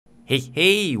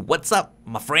Hey, what's up,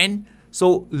 my friend?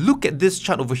 So look at this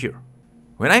chart over here.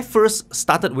 When I first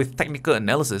started with technical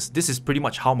analysis, this is pretty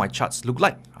much how my charts look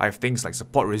like. I have things like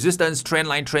support, resistance, trend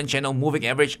line, trend channel, moving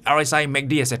average, RSI,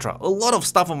 MACD, etc. A lot of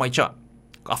stuff on my chart.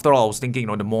 After all, I was thinking,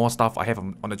 the more stuff I have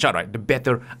on the chart, right, the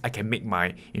better I can make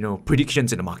my,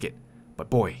 predictions in the market. But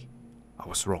boy, I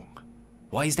was wrong.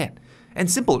 Why is that? And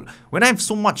simple, when I have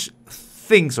so much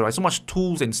things, right, so much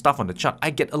tools and stuff on the chart, I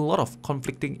get a lot of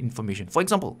conflicting information. For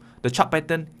example, the chart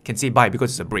pattern can say buy because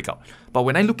it's a breakout. But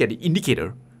when I look at the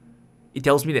indicator, it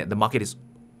tells me that the market is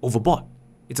overbought.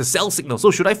 It's a sell signal.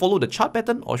 So should I follow the chart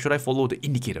pattern or should I follow the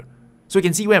indicator? So you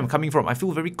can see where I'm coming from. I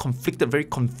feel very conflicted, very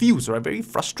confused, right? Very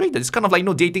frustrated. It's kind of like,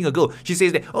 dating a girl. She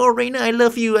says that, oh, Rayner, I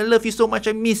love you so much,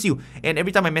 I miss you. And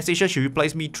every time I message her, she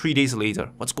replies me 3 days later.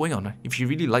 What's going on? If she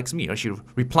really likes me, she'll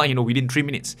reply, within 3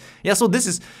 minutes. Yeah, so this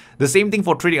is the same thing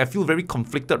for trading. I feel very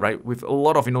conflicted, right? With a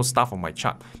lot of, stuff on my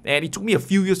chart. And it took me a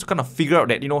few years to kind of figure out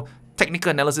that, technical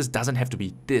analysis doesn't have to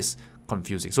be this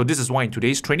confusing. So this is why in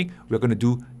today's training, we're going to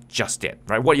do just that,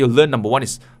 right? What you'll learn, number one,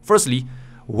 is firstly,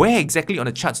 where exactly on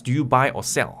the charts do you buy or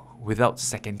sell without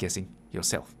second guessing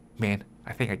yourself? Man,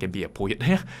 I think I can be a poet.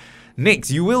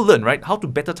 Next, you will learn, right, how to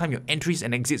better time your entries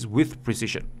and exits with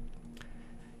precision.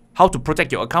 How to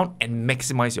protect your account and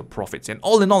maximize your profits. And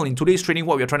all in all, in today's training,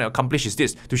 what we're trying to accomplish is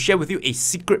this, to share with you a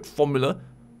secret formula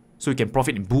so you can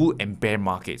profit in bull and bear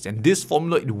markets. And this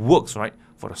formula, it works, right,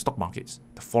 for the stock markets,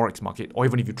 the forex market, or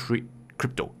even if you trade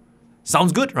crypto.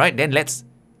 Sounds good, right? Then let's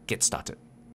get started.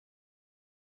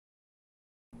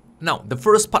 Now, the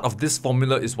first part of this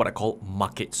formula is what I call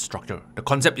market structure. The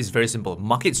concept is very simple.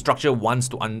 Market structure wants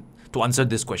to answer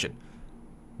this question.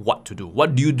 What to do?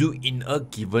 What do you do in a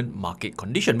given market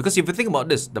condition? Because if you think about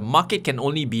this, the market can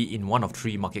only be in one of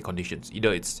three market conditions.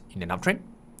 Either it's in an uptrend,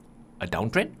 a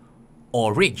downtrend,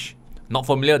 or range. Not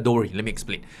familiar? Don't worry, let me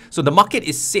explain. So the market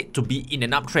is said to be in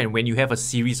an uptrend when you have a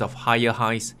series of higher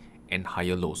highs and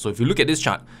higher lows. So if you look at this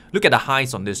chart, look at the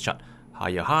highs on this chart.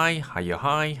 Higher high, higher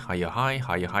high, higher high,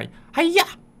 higher high, higher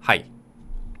high.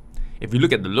 If you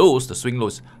look at the lows, the swing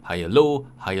lows, higher low,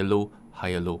 higher low,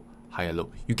 higher low, higher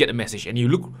low. You get the message. And you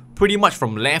look pretty much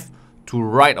from left to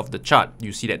right of the chart,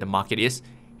 you see that the market is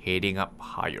heading up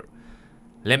higher.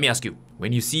 Let me ask you,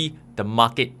 when you see the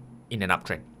market in an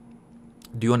uptrend,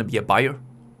 do you want to be a buyer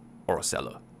or a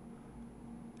seller?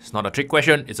 It's not a trick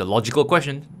question, it's a logical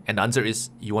question. And the answer is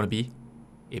you want to be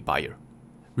a buyer.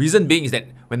 Reason being is that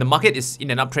when the market is in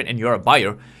an uptrend and you're a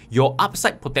buyer, your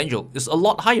upside potential is a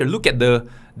lot higher. Look at the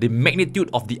magnitude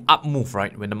of the up move,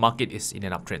 right? When the market is in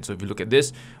an uptrend. So if you look at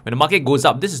this, when the market goes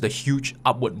up, this is the huge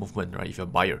upward movement, right? If you're a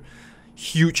buyer,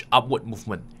 huge upward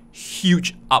movement,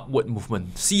 huge upward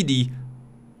movement. See the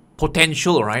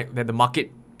potential, right? That the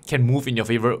market can move in your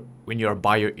favor when you're a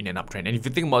buyer in an uptrend. And if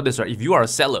you think about this, right? If you are a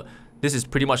seller, this is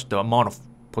pretty much the amount of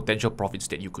potential profits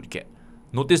that you could get.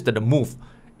 Notice that the move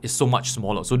is so much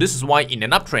smaller. So this is why in an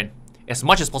uptrend, as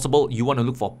much as possible, you want to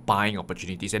look for buying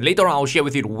opportunities. And later on, I'll share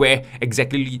with you where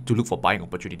exactly to look for buying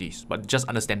opportunities. But just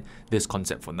understand this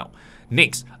concept for now.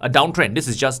 Next, a downtrend. This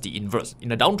is just the inverse.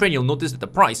 In a downtrend, you'll notice that the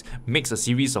price makes a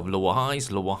series of lower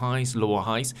highs, lower highs, lower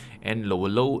highs, and lower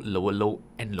low, lower low,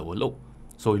 and lower low.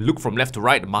 So you look from left to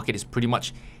right, the market is pretty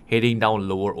much heading down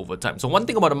lower over time. So one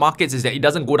thing about the markets is that it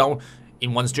doesn't go down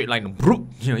in one straight line.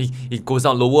 It goes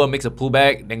down lower, makes a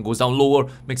pullback, then goes down lower,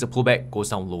 makes a pullback, goes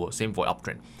down lower. Same for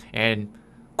uptrend. And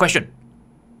question,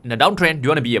 in a downtrend, do you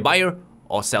want to be a buyer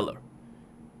or seller?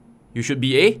 You should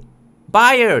be a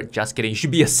buyer. Just kidding. You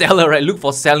should be a seller, right? Look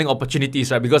for selling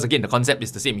opportunities, right? Because again, the concept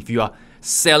is the same. If you are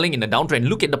selling in a downtrend,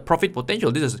 look at the profit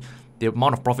potential. This is the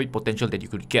amount of profit potential that you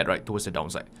could get, right, towards the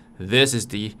downside. This is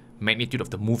the magnitude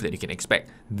of the move that you can expect.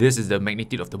 This is the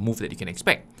magnitude of the move that you can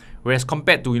expect. Whereas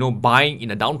compared to, buying in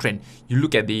a downtrend, you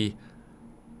look at the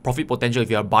profit potential.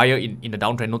 If you're a buyer in a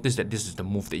downtrend, notice that this is the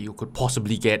move that you could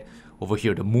possibly get over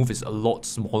here. The move is a lot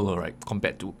smaller, right,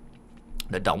 compared to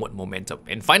the downward momentum.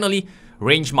 And finally,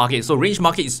 range market. So range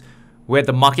market is where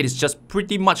the market is just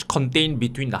pretty much contained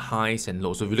between the highs and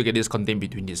lows. So if you look at this, contained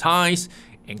between these highs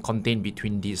and contained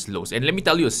between these lows. And let me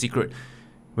tell you a secret.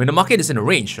 When the market is in a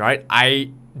range, right,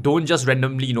 I don't just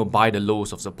randomly, buy the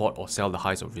lows of support or sell the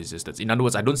highs of resistance. In other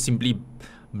words, I don't simply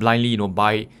blindly,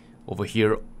 buy over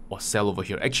here or sell over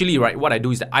here. Actually, right, what I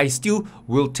do is that I still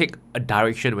will take a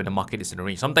direction when the market is in a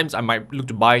range. Sometimes I might look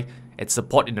to buy at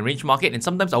support in the range market, and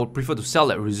sometimes I would prefer to sell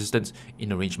at resistance in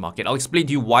the range market. I'll explain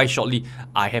to you why shortly.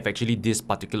 I have actually this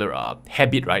particular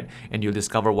habit, right, and you'll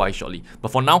discover why shortly.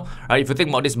 But for now, right, if you think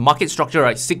about this market structure,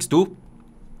 right, 6 to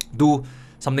do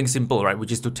something simple, right,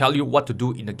 which is to tell you what to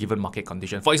do in a given market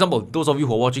condition. For example, those of you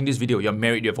who are watching this video, you're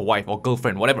married, you have a wife or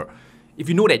girlfriend, whatever. if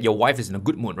you know that your wife is in a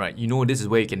good mood, right, you know this is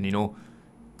where you can,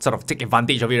 sort of take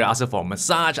advantage of it, ask her for a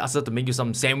massage, ask her to make you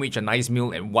some sandwich, a nice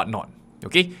meal, and whatnot.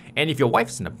 Okay? And if your wife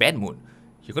is in a bad mood,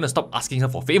 you're gonna stop asking her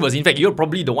for favors. In fact, you're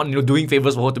probably the one doing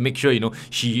favors for her to make sure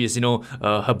she is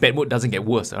her bad mood doesn't get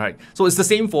worse. All right. So it's the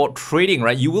same for trading,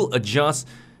 right? You will adjust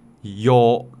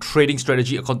your trading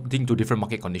strategy according to different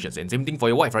market conditions, and same thing for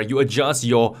your wife, right? You adjust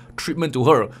your treatment to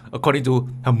her according to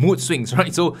her mood swings,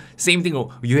 right? So same thing,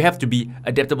 you have to be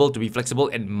adaptable, to be flexible,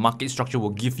 and market structure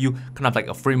will give you kind of like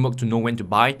a framework to know when to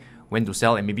buy, when to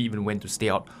sell, and maybe even when to stay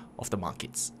out of the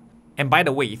markets. And by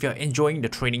the way, if you're enjoying the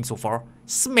training so far,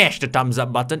 smash the thumbs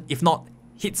up button. If not,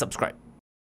 hit subscribe.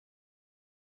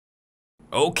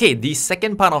 Okay, the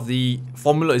second part of the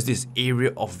formula is this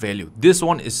area of value. This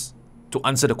one is to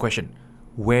answer the question,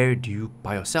 where do you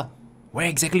buy or sell? Where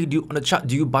exactly on the chart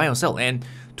do you buy or sell? And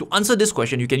to answer this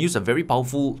question, you can use a very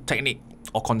powerful technique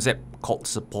or concept called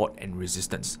support and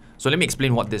resistance. So let me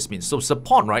explain what this means. So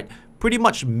support, right, pretty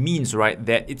much means, right,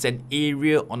 that it's an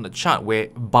area on the chart where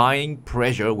buying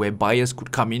pressure, where buyers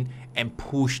could come in and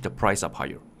push the price up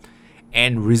higher.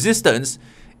 And resistance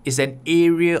is an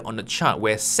area on the chart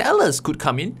where sellers could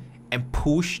come in and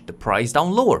push the price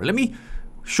down lower. Let me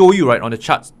show you, right, on the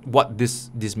chart what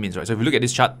this means, right? So if you look at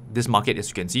this chart, this market, as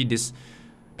you can see, this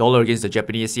dollar against the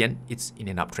Japanese yen, it's in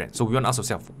an uptrend. So we want to ask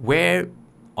ourselves, where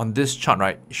on this chart,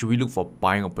 right, should we look for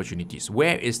buying opportunities?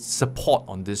 Where is support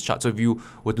on this chart? So if you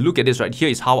were to look at this, right, here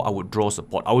is how I would draw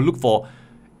support. I would look for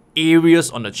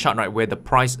areas on the chart, right, where the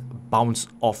price bounce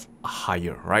off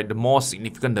higher, right? The more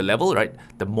significant the level, right,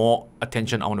 the more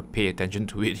attention I want to pay attention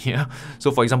to it here.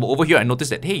 So for example, over here, I noticed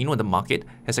that, hey, the market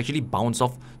has actually bounced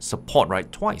off support,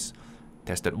 right, twice.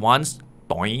 Tested once,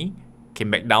 toing,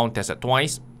 came back down, tested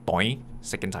twice, toing,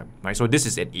 second time, right? So this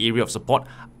is an area of support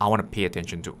I want to pay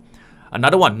attention to.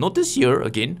 Another one, notice here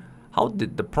again, how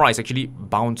did the price actually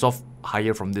bounce off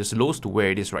higher from this lows to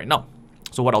where it is right now?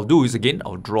 So what I'll do is, again,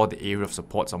 I'll draw the area of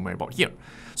support somewhere about here.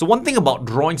 So one thing about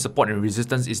drawing support and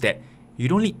resistance is that you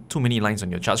don't need too many lines on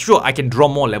your chart. Sure, I can draw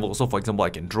more levels. So for example, I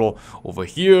can draw over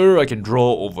here, I can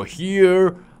draw over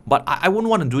here, but I wouldn't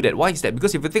want to do that. Why is that?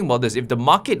 Because if you think about this, if the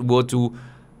market were to,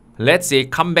 let's say,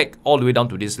 come back all the way down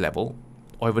to this level,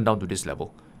 or even down to this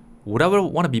level, would I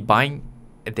want to be buying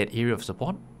at that area of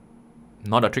support?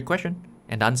 Not a trick question.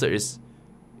 And the answer is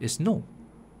no.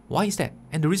 Why is that?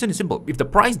 And the reason is simple. If the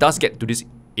price does get to this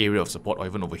area of support, or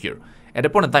even over here, at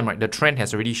that point in time, right, the trend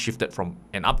has already shifted from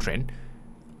an uptrend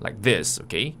like this,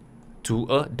 okay, to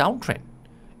a downtrend.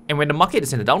 And when the market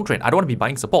is in a downtrend, I don't want to be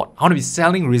buying support. I want to be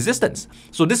selling resistance.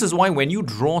 So this is why when you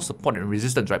draw support and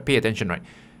resistance, right, pay attention, right,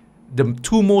 the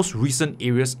two most recent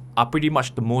areas are pretty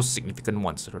much the most significant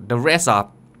ones. The rest are,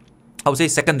 I would say,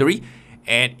 secondary.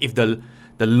 And if the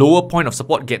lower point of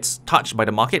support gets touched by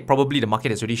the market, probably the market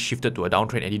has already shifted to a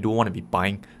downtrend and you don't want to be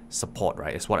buying support,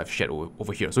 right? That's what I've shared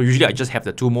over here. So usually I just have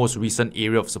the two most recent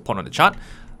area of support on the chart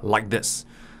like this.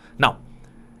 Now,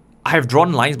 I have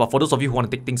drawn lines, but for those of you who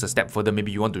want to take things a step further,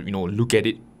 maybe you want to, look at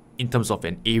it in terms of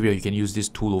an area, you can use this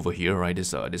tool over here, right?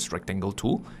 This rectangle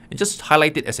tool, and just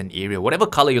highlight it as an area. Whatever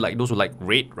color you like, those who like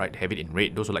red, right, have it in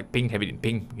red. Those who like pink, have it in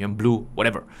pink, blue,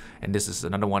 whatever. And this is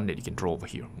another one that you can draw over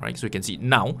here, right? So you can see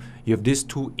now you have these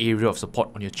two areas of support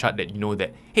on your chart that you know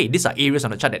that, hey, these are areas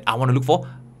on the chart that I want to look for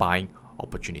buying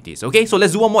opportunities. Okay, so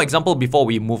let's do one more example before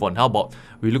we move on. How about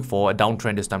we look for a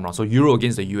downtrend this time around? So euro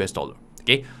against the US dollar.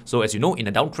 Okay, so as you know, in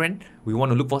a downtrend, we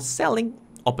want to look for selling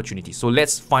opportunities. So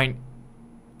let's find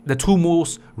the two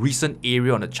most recent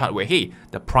area on the chart where, hey,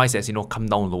 the price has, come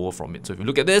down lower from it. So if you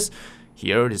look at this,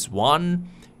 here is one,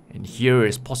 and here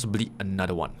is possibly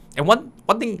another one. And one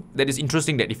thing that is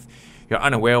interesting that if you're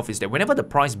unaware of is that whenever the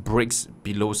price breaks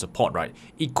below support, right,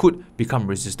 it could become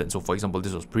resistance. So for example,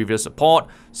 this was previous support,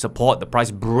 the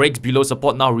price breaks below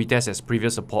support, now retest as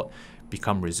previous support,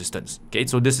 become resistance. Okay,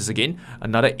 so this is again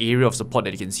another area of support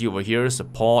that you can see over here.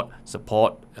 Support,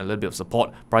 a little bit of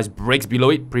support, price breaks below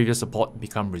it, previous support,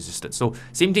 become resistance. So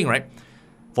same thing, right?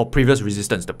 For previous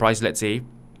resistance, the price, let's say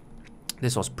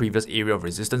this was previous area of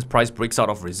resistance, price breaks out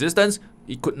of resistance,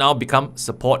 it could now become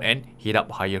support and head up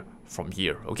higher from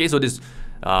here. Okay, so this is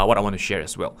what I want to share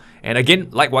as well. And again,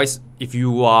 likewise, if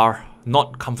you are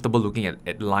not comfortable looking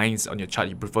at lines on your chart,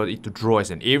 you prefer it to draw as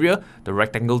an area, the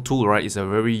rectangle tool, right, is a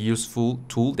very useful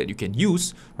tool that you can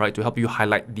use, right, to help you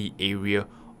highlight the area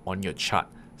on your chart,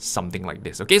 something like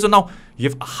this. Okay, so now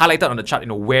you've highlighted on the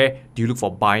chart, where do you look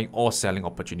for buying or selling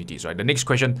opportunities, right? The next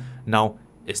question now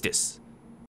is this.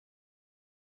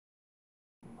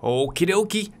 Okie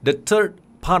dokie, the third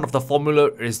part of the formula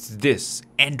is this,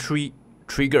 entry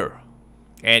trigger.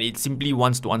 And it simply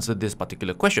wants to answer this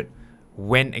particular question.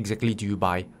 When exactly do you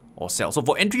buy or sell. So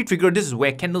for entry trigger, this is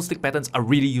where candlestick patterns are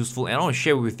really useful, and I want to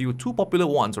share with you two popular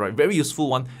ones, right? Very useful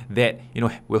one that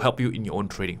will help you in your own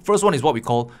trading. First one is what we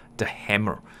call the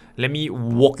hammer. Let me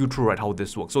walk you through how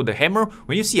this works. So the hammer,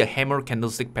 when you see a hammer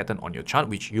candlestick pattern on your chart,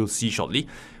 which you'll see shortly,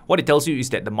 what it tells you is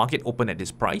that the market opened at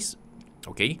this price,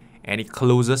 okay, and it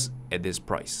closes at this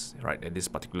price, right, at this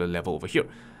particular level over here.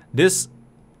 This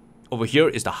over here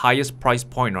is the highest price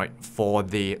point, right, for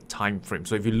the time frame.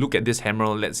 So if you look at this hammer,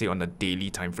 let's say on the daily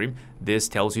time frame, this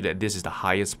tells you that this is the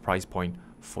highest price point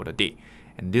for the day,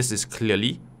 and this is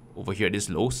clearly over here. This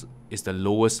lows is the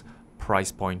lowest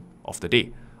price point of the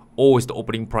day. O is the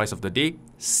opening price of the day.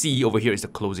 C over here is the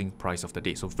closing price of the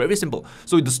day. So very simple.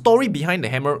 So the story behind the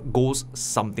hammer goes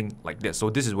something like this. So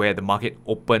this is where the market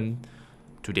opened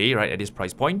today, right, at this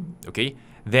price point, okay?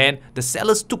 Then the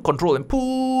sellers took control and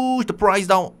pushed the price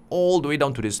down all the way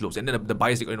down to this lows, and then the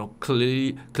buyers,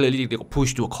 clearly they got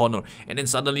pushed to a corner, and then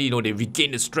suddenly, they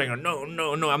regain the strength.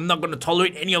 No, I'm not going to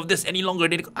tolerate any of this any longer.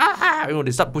 Then they go,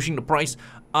 they start pushing the price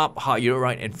up higher,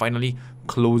 right, and finally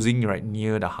closing right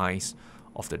near the highs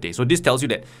of the day. So this tells you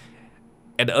that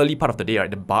at the early part of the day, right,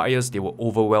 the buyers, they were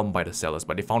overwhelmed by the sellers,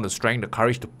 but they found the strength, the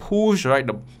courage to push, right,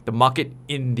 the market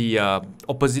in the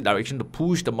opposite direction, to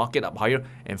push the market up higher,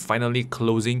 and finally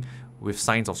closing with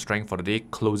signs of strength for the day,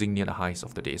 closing near the highs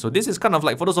of the day. So this is kind of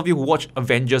like, for those of you who watch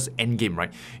Avengers Endgame,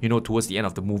 right, towards the end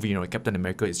of the movie, Captain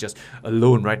America is just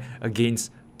alone, right,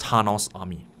 against Thanos'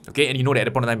 army. Okay, and that at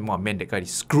the point of time, oh man, that guy is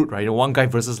screwed, right? One guy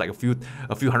versus like a few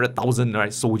 100,000,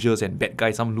 right, soldiers and bad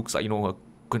guys. Some looks like, I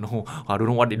don't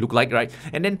know what they look like, right?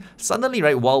 And then suddenly,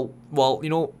 right, while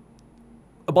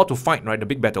about to fight, right, the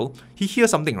big battle, he hears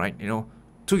something, right,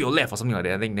 to your left or something like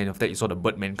that. I think then after that you saw the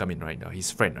Birdman come in, right, his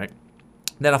friend, right?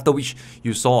 Then after which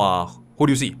you saw, who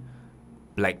do you see?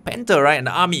 Black Panther, right, and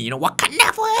the army,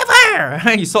 Wakanda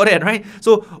forever. You saw that, right?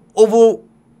 So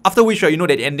after which, right, that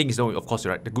the ending is, of course,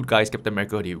 right, the good guys, Captain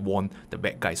America, they won the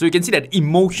bad guys. So you can see that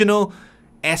emotional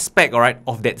aspect, alright,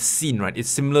 of that scene, right, it's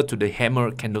similar to the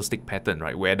hammer candlestick pattern,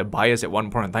 right, where the buyers at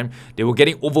one point in time, they were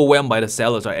getting overwhelmed by the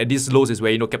sellers, right. At these lows is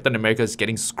where, Captain America is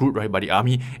getting screwed, right, by the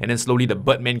army, and then slowly the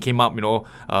Birdman came up,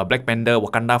 Black Panther,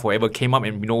 Wakanda forever came up,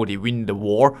 and, they win the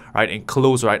war, right, and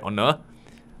close, right, on a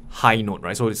high note,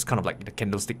 right. So it's kind of like the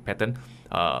candlestick pattern,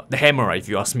 the hammer, right, if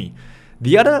you ask me.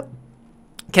 The other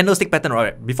candlestick pattern,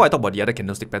 right, before I talk about the other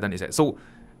candlestick pattern, is that, so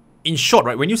in short,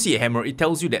 right, when you see a hammer, it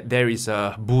tells you that there is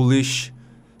a bullish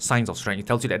signs of strength. It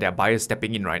tells you that there are buyers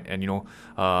stepping in, right, and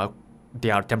they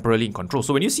are temporarily in control.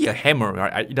 So when you see a hammer,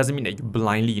 right, it doesn't mean that you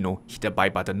blindly, hit the buy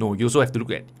button. No, you also have to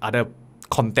look at other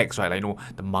context, right,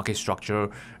 like, the market structure,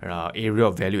 area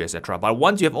of value, etc. But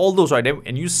once you have all those, right,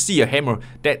 and you see a hammer,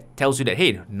 that tells you that,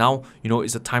 hey, now,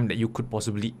 it's a time that you could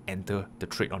possibly enter the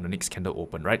trade on the next candle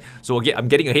open, right? So again, I'm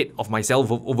getting ahead of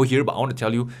myself over here, but I want to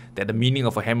tell you that the meaning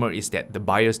of a hammer is that the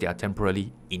buyers, they are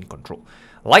temporarily in control.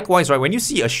 Likewise, right, when you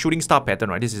see a shooting star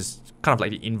pattern, right, this is kind of like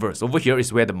the inverse. Over here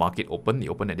is where the market opened. They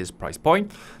opened at this price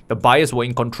point. The buyers were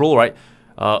in control, right,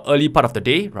 early part of the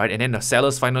day, right, and then the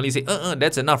sellers finally say,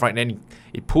 that's enough, right, and then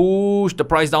it pushed the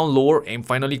price down lower and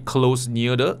finally closed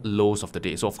near the lows of the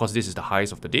day. So of course, this is the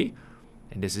highs of the day,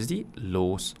 and this is the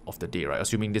lows of the day, right,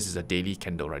 assuming this is a daily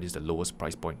candle, right, this is the lowest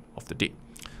price point of the day.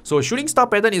 So a shooting star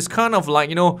pattern is kind of like,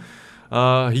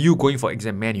 you going for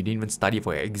exam, man, you didn't even study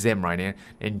for your exam, right,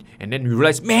 and then you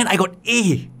realize, man, I got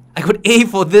A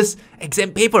for this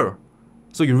exam paper.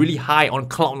 So you're really high on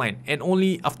cloud nine, and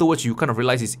only afterwards you kind of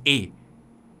realize it's A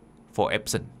for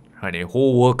absent, right? The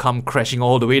whole world come crashing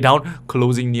all the way down,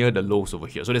 closing near the lows over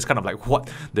here. So that's kind of like what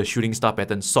the shooting star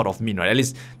pattern sort of mean, right? At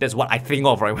least that's what I think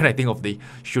of, right, when I think of the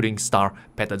shooting star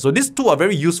pattern. So these two are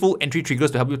very useful entry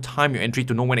triggers to help you time your entry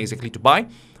to know when exactly to buy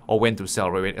or when to sell,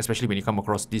 right? Especially when you come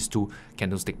across these two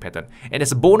candlestick pattern. And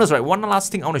as a bonus, right, one last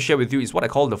thing I want to share with you is what I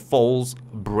call the false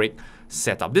break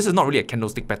setup. This is not really a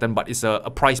candlestick pattern, but it's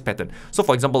a price pattern. So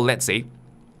for example, let's say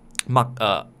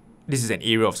this is an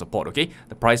area of support, okay?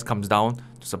 The price comes down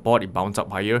to support, it bounced up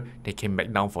higher, they came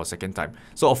back down for a second time.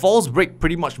 So a false break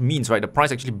pretty much means, right, the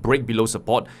price actually break below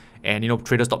support, and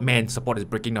traders thought, man, support is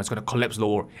breaking now, it's gonna collapse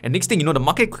lower. And next thing you know, the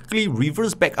market quickly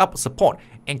reverse back up support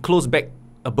and close back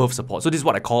above support. So this is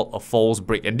what I call a false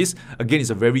break, and this again is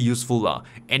a very useful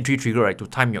entry trigger, right, to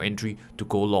time your entry to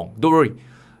go long. Don't worry,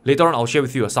 later on I'll share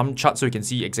with you some charts so you can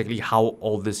see exactly how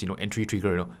all this entry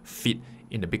trigger fit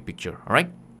in the big picture. All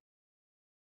right.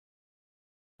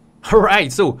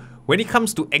 Alright, so when it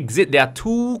comes to exit, there are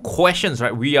two questions,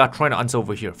 right, we are trying to answer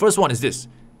over here. First one is this: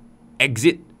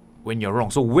 exit when you're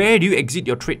wrong. So where do you exit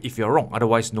your trade if you're wrong,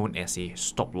 otherwise known as a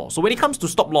stop loss? So when it comes to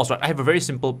stop loss, right, I have a very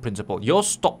simple principle. Your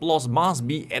stop loss must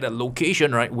be at a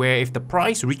location, right, where if the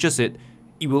price reaches it,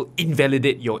 it will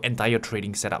invalidate your entire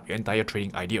trading setup, your entire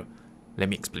trading idea. Let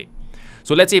me explain.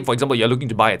 So let's say, for example, you're looking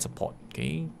to buy at support.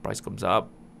 Okay, price comes up,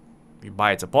 you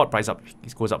buy at support, price up,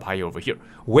 it goes up higher over here.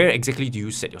 Where exactly do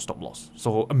you set your stop loss?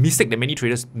 So a mistake that many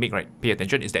traders make, right, pay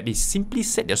attention, is that they simply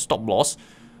set their stop loss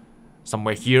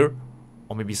somewhere here,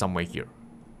 or maybe somewhere here.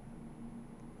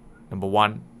 Number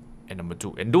 1 and number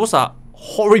 2. And those are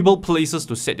horrible places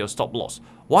to set your stop loss.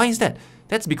 Why is that?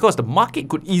 That's because the market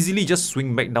could easily just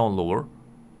swing back down lower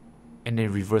and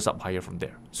then reverse up higher from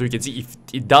there. So you can see if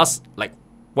it does, like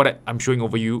what I'm showing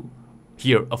over you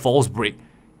here, a false break,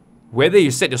 whether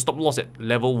you set your stop loss at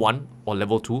level 1 or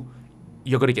level 2,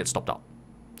 you're going to get stopped out.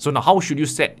 So now how should you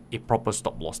set a proper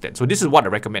stop loss then? So this is what I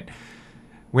recommend.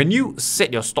 When you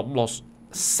set your stop loss,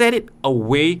 set it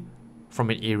away from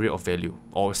an area of value,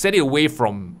 or set it away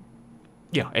from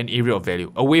an area of value,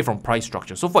 away from price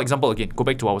structure. So for example, again, go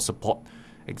back to our support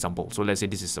example. So let's say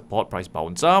this is support, price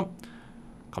bounce up,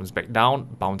 comes back down,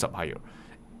 bounce up higher.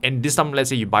 And this time, let's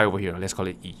say you buy over here, let's call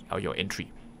it E, or your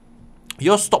entry.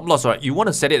 Your stop loss, right, you want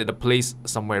to set it at a place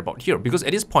somewhere about here, because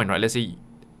at this point, right, let's say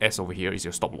S over here is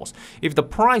your stop loss. If the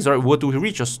price, right, were to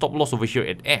reach a stop loss over here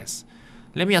at S,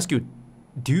 let me ask you,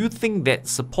 do you think that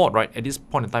support, right, at this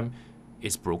point in time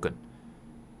is broken?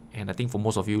 And I think for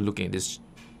most of you looking at this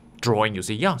drawing, you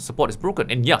say, yeah, support is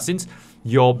broken. And yeah, since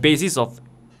your basis of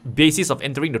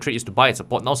entering the trade is to buy at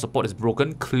support, now support is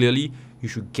broken, clearly you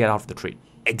should get out of the trade,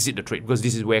 exit the trade, because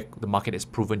this is where the market has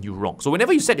proven you wrong. So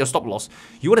whenever you set your stop loss,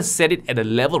 you want to set it at a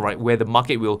level, right, where the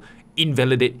market will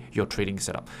invalidate your trading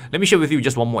setup. Let me share with you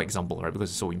just one more example, right, because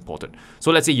it's so important.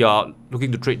 So let's say you're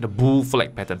looking to trade the bull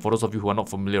flag pattern. For those of you who are not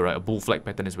familiar, right, a bull flag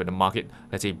pattern is where the market,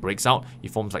 let's say, breaks out,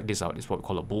 it forms like this out. It's what we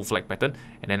call a bull flag pattern.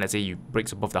 And then let's say you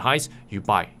breaks above the highs, you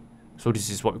buy. So this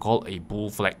is what we call a bull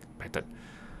flag pattern.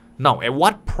 Now, at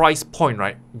what price point,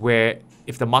 right, where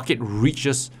if the market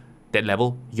reaches that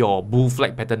level, your bull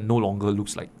flag pattern no longer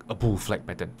looks like a bull flag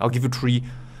pattern? I'll give you 3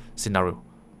 scenarios.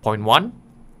 Point 1,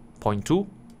 point 2,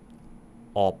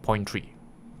 or point 3.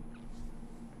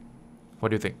 What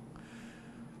do you think?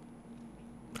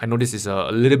 I know this is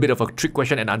a little bit of a trick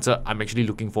question, and answer I'm actually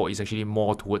looking for is actually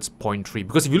more towards point 3.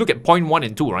 Because if you look at point 1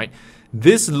 and 2, right,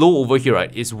 this low over here,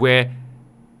 right, is where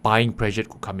buying pressure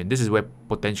could come in. This is where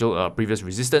potential previous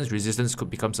resistance could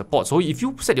become support. So if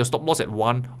you set your stop loss at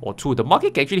 1 or 2, the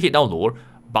market can actually hit down lower,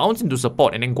 bounce into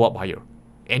support, and then go up higher.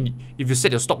 And if you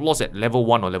set your stop loss at level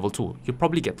 1 or level 2, you'll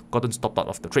probably gotten stopped out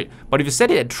of the trade. But if you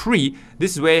set it at 3,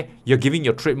 this is where you're giving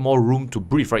your trade more room to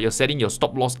breathe, right? You're setting your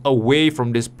stop loss away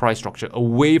from this price structure,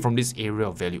 away from this area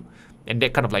of value. And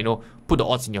that kind of like, put the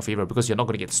odds in your favor, because you're not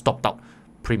going to get stopped out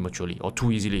prematurely or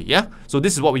too easily, yeah? So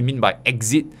this is what we mean by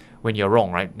exit when you're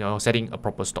wrong, right? Setting a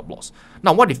proper stop loss.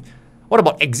 Now, what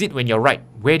about exit when you're right?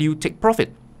 Where do you take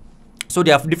profit? So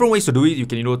there are different ways to do it. You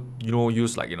can,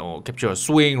 use like, capture a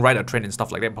swing, ride a trend and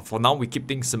stuff like that. But for now, we keep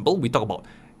things simple. We talk about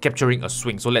capturing a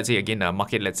swing. So let's say, again, the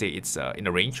market, let's say it's in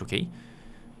a range, okay?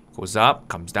 Goes up,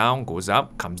 comes down, goes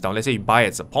up, comes down. Let's say you buy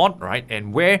at support, right?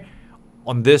 And where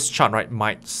on this chart, right,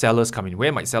 might sellers come in?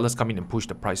 Where might sellers come in and push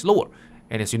the price lower?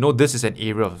 And as you know, this is an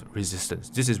area of resistance.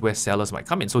 This is where sellers might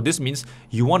come in. So this means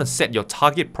you want to set your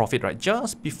target profit, right,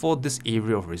 just before this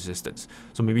area of resistance.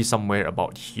 So maybe somewhere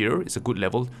about here is a good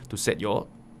level to set your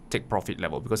take profit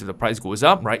level. Because if the price goes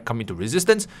up, right, come into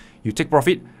resistance, you take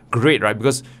profit, great, right?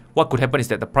 Because what could happen is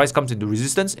that the price comes into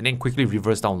resistance and then quickly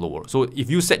reverse down lower. So if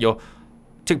you set your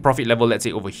take profit level, let's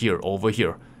say over here or over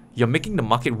here, you're making the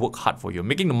market work hard for you.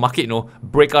 Making the market,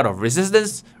 break out of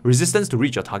resistance to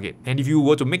reach your target. And if you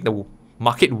were to make the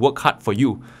market work hard for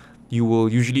you, you will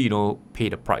usually, pay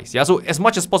the price. Yeah, so as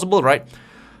much as possible, right,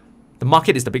 the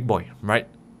market is the big boy, right?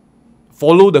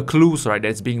 Follow the clues, right,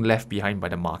 that's being left behind by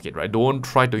the market, right? Don't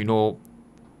try to,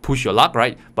 push your luck,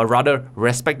 right? But rather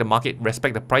respect the market,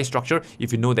 respect the price structure.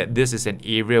 If you know that this is an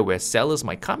area where sellers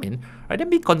might come in, right,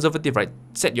 then be conservative, right?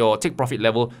 Set your take profit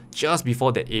level just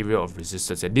before that area of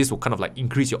resistance. And this will kind of like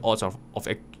increase your odds of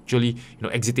actually,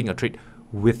 exiting a trade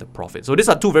with a profit. So these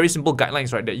are 2 very simple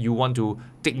guidelines, right, that you want to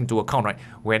take into account, right,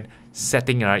 when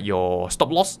setting your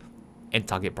stop loss and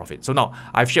target profit. So now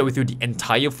I've shared with you the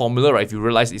entire formula, right? If you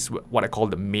realize it's what I call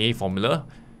the May formula.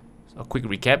 A quick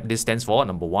recap, this stands for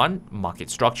number 1, market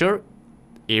structure,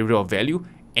 area of value,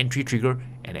 entry trigger,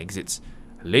 and exits.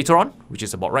 Later on, which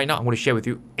is about right now, I'm going to share with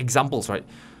you examples, right?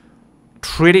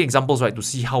 Trading examples, right, to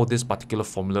see how this particular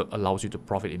formula allows you to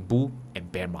profit in bull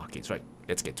and bear markets, right?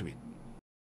 Let's get to it.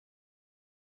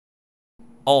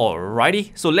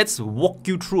 Alrighty, so let's walk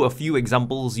you through a few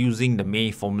examples using the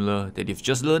May formula that you've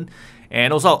just learned.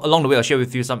 And also along the way, I'll share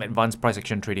with you some advanced price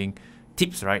action trading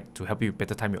tips, right, to help you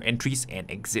better time your entries and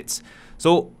exits.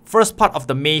 So first part of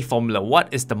the May formula,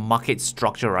 what is the market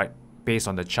structure, right, based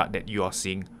on the chart that you are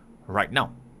seeing right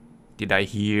now? Did I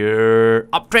hear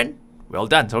uptrend? Well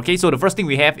done. Okay, so the first thing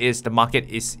we have is the market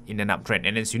is in an uptrend.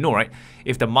 And as you know, right,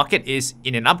 if the market is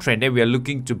in an uptrend, then we are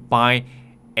looking to buy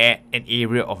at an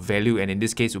area of value, and in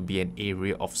this case would be an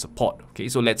area of support. Okay,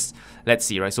 so let's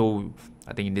see, right? So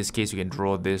I think in this case, you can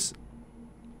draw this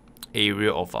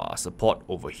area of support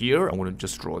over here. I'm going to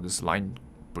just draw this line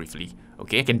briefly.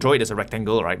 Okay, I can draw it as a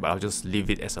rectangle, right, but I'll just leave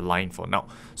it as a line for now.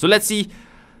 So let's see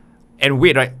and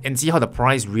wait, right, and see how the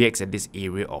price reacts at this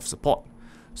area of support.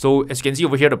 So as you can see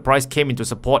over here, the price came into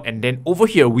support, and then over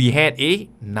here we had a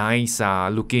nice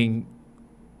looking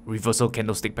reversal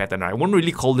candlestick pattern. Right? I won't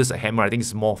really call this a hammer. I think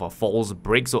it's more of a false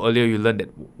break. So earlier you learned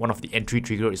that one of the entry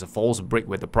trigger is a false break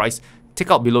where the price tick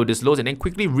out below this lows and then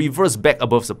quickly reverse back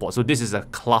above support. So this is a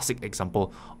classic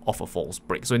example of a false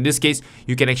break. So in this case,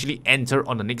 you can actually enter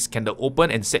on the next candle open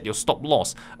and set your stop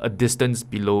loss a distance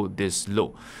below this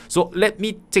low. So let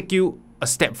me take you a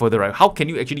step further, right? How can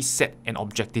you actually set an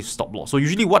objective stop loss? So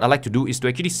usually what I like to do is to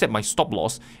actually set my stop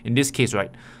loss, in this case,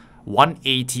 right, 1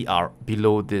 ATR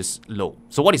below this low.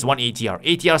 So what is 1 ATR?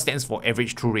 ATR stands for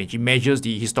average true range. It measures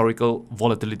the historical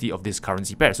volatility of this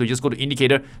currency pair. So you just go to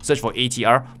indicator, search for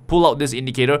ATR, pull out this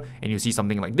indicator, and you see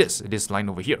something like this line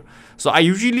over here. So I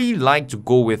usually like to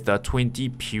go with the 20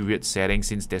 period setting.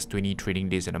 Since there's 20 trading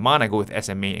days in a month, I go with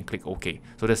SMA and click OK.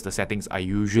 So that's the settings I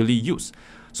usually use.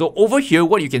 So over here,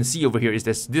 what you can see over here is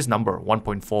this number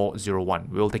 1.401.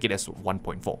 We'll take it as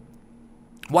 1.4.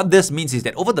 What this means is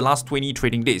that over the last 20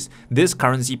 trading days, this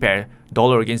currency pair,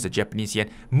 dollar against the Japanese yen,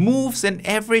 moves an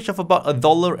average of about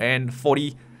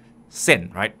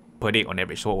 $1.40, right, per day on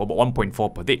average. So about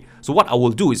 1.4 per day. So what I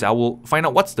will do is I will find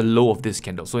out what's the low of this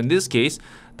candle. So in this case,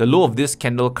 the low of this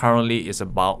candle currently is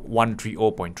about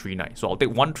 130.39. So I'll take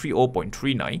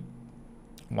 130.39,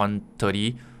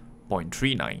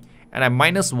 130.39, and I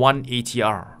minus 1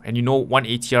 ATR. And you know 1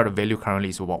 ATR, the value currently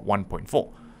is about 1.4.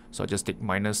 So I just take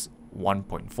minus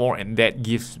 1.4, and that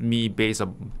gives me, based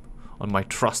on my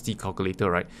trusty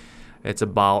calculator, right, it's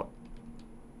about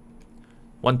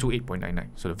 128.99.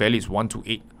 So the value is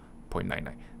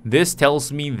 128.99. This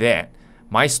tells me that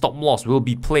my stop loss will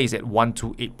be placed at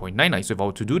 128.99. So if I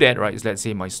were to do that, right, is let's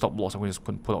say my stop loss, I'm just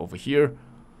going to put it over here.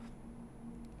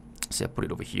 So I put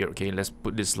it over here. Okay, let's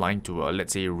put this line to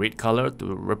let's say red color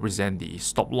to represent the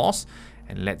stop loss,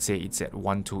 and let's say it's at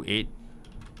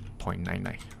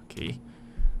 128.99. Okay,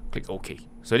 click OK.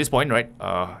 So at this point, right,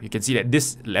 you can see that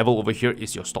this level over here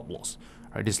is your stop loss.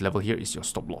 Right, this level here is your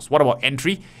stop loss. What about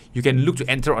entry? You can look to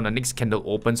enter on the next candle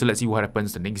open. So let's see what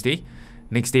happens the next day.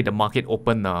 Next day, the market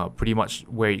opened pretty much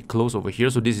where it closed over here.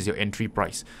 So this is your entry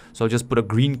price. So I'll just put a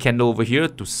green candle over here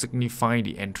to signify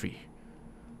the entry.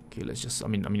 Okay, let's just, I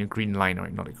mean a green line,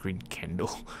 right, not a green candle.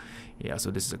 Yeah,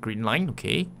 so this is a green line,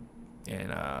 okay,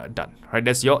 and done. Right,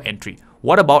 that's your entry.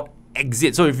 What about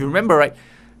exit? So if you remember, right,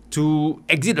 to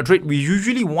exit a trade, we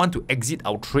usually want to exit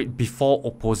our trade before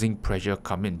opposing pressure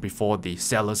come in, before the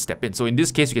sellers step in. So in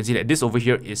this case, you can see that this over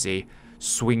here is a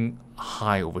swing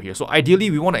high over here. So ideally,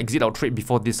 we want to exit our trade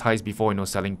before this highs, before, you know,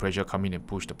 selling pressure come in and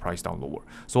push the price down lower.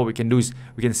 So what we can do is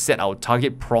we can set our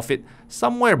target profit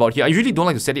somewhere about here. I usually don't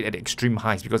like to set it at the extreme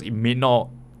highs because it may not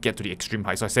get to the extreme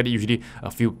high. So I set it usually a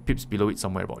few pips below it,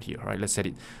 somewhere about here. Right, let's set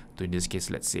it to, in this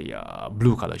case, let's say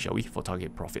blue color, shall we, for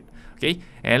target profit. Okay,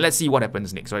 and let's see what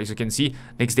happens next. Right, so you can see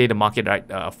next day the market, right,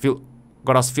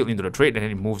 got us filled into the trade, and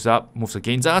then it moves up, moves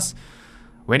against us.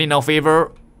 When in our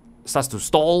favor, starts to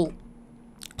stall,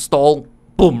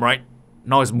 boom, right,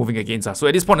 now it's moving against us. So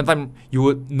at this point in time, you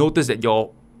would notice that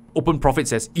your open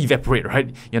profits has evaporate,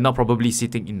 right? You're now probably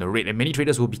sitting in the red, and many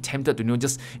traders will be tempted to, you know,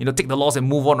 just, you know, take the loss and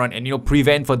move on, right, and, you know,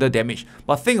 prevent further damage.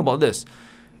 But think about this: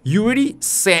 you already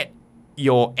set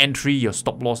your entry, your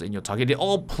stop loss, and your target. They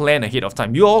all plan ahead of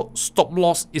time. Your stop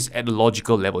loss is at a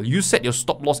logical level. You set your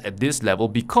stop loss at this level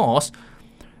because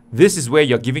this is where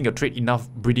you're giving your trade enough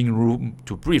breathing room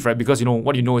to breathe, right? Because, you know,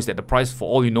 what you know is that the price, for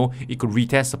all you know, it could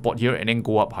retest support here and then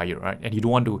go up higher, right? And you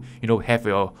don't want to, you know, have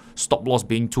your stop loss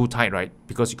being too tight, right?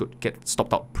 Because you could get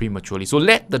stopped out prematurely. So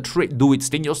let the trade do its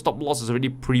thing. Your stop loss is already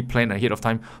pre-planned ahead of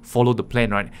time. Follow the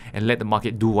plan, right? And let the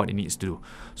market do what it needs to do.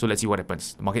 So let's see what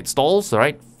happens. The market stalls,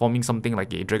 right? Forming something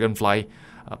like a dragonfly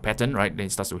pattern, right? Then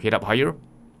it starts to head up higher.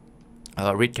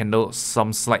 Red candle,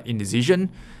 some slight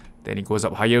indecision. Then it goes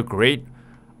up higher, great.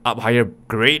 Up higher,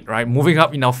 great, right? Moving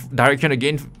up in our direction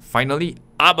again, finally.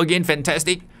 Up again,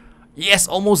 fantastic. Yes,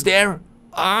 almost there.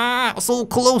 So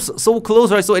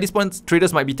close, right? So at this point,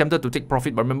 traders might be tempted to take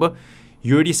profit, but remember,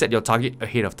 you already set your target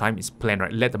ahead of time. It's planned,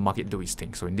 right? Let the market do its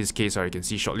thing. So in this case, right, you can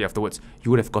see shortly afterwards,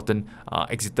 you would have gotten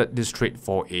exited this trade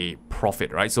for a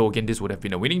profit, right? So again, this would have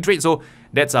been a winning trade. So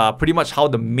that's pretty much how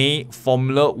the May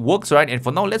formula works, right? And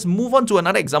for now, let's move on to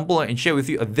another example and share with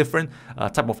you a different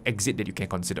type of exit that you can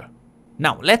consider.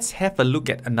 Now, let's have a look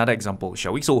at another example,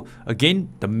 shall we? So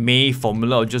again, the May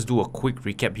formula, I'll just do a quick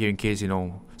recap here in case, you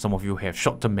know, some of you have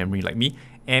short-term memory like me.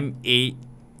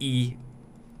 M-A-E-E,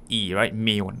 right?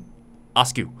 May one.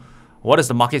 Ask you, what is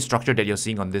the market structure that you're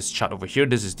seeing on this chart over here?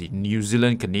 This is the New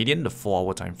Zealand Canadian, the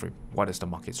 4-hour time frame. What is the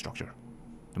market structure?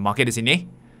 The market is in a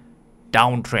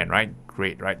downtrend, right?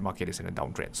 Great, right? Market is in a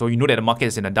downtrend. So you know that the market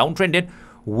is in a downtrend, then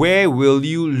where will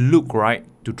you look, right,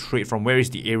 to trade from? Where is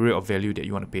the area of value that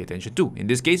you want to pay attention to? In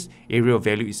this case, area of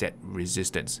value is at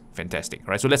resistance. Fantastic,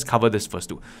 right? So let's cover this first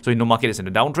too. So you know market is in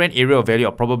a downtrend. Area of value,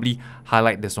 I'll probably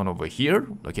highlight this one over here.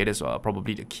 Okay, that's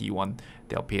probably the key one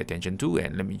that I'll pay attention to.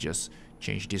 And let me just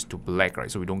change this to black,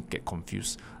 right? So we don't get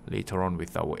confused later on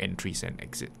with our entries and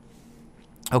exit.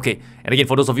 Okay, and again,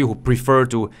 for those of you who prefer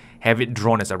to have it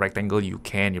drawn as a rectangle, you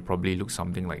can. You probably look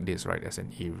something like this, right, as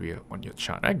an area on your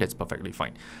chart, right? That's perfectly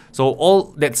fine. So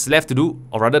all that's left to do,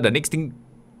 or rather the next thing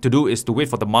to do, is to wait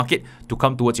for the market to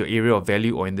come towards your area of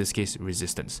value, or in this case,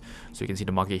 resistance. So you can see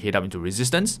the market head up into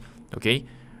resistance, okay,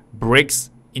 breaks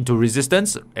into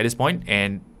resistance at this point,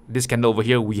 and this candle over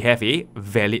here, we have a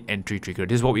valid entry trigger.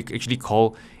 This is what we actually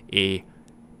call a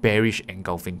bearish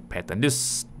engulfing pattern.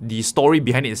 The story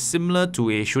behind it is similar to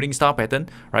a shooting star pattern,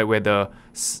 right, where the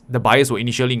buyers were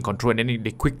initially in control and then they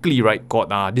quickly, right,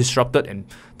 got disrupted and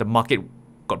the market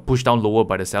got pushed down lower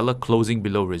by the seller, closing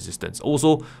below resistance.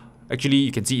 Also, actually,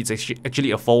 you can see it's actually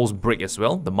a false break as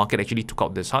well. The market actually took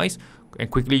out this highs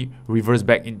and quickly reversed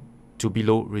back into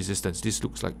below resistance. This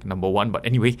looks like number one, but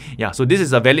anyway, yeah, so this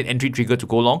is a valid entry trigger to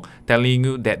go long, telling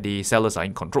you that the sellers are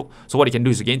in control. So what you can do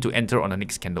is, again, to enter on the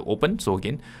next candle open. So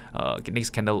again,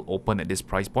 next candle open at this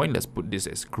price point. Let's put this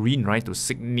as green, right, to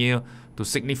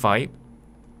signify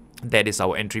that is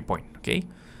our entry point. Okay,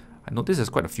 I notice there's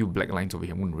quite a few black lines over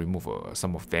here. I'm going to remove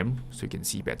some of them so you can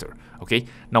see better. Okay,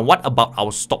 now what about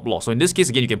our stop loss? So in this case,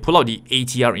 again, you can pull out the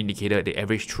ATR indicator, the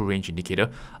average true range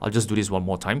indicator. I'll just do this one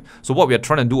more time. So what we are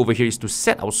trying to do over here is to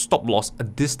set our stop loss a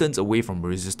distance away from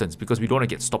resistance, because we don't want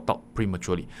to get stopped out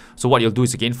prematurely. So what you'll do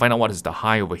is, again, find out what is the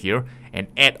high over here and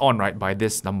add on, right, by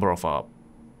this number of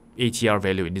ATR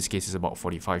value. In this case is about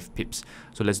 45 pips.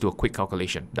 So let's do a quick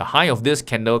calculation. The high of this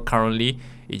candle currently,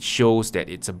 it shows that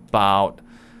it's about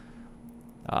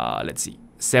let's see,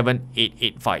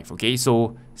 7885. Okay,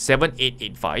 so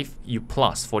 7885 you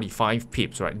plus 45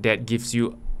 pips, right, that gives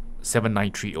you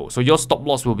 7930. So your stop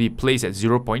loss will be placed at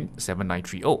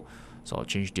 0.7930. So I'll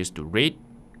change this to red,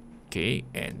 okay,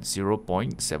 and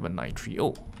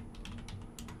 0.7930.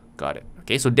 Got it.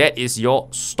 Okay, so that is your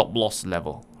stop loss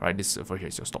level, right? This over here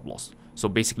is your stop loss. So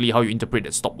basically, how you interpret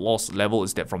that stop loss level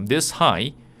is that from this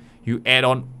high, you add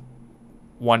on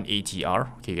 1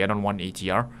 ATR. Okay, you add on 1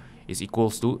 ATR is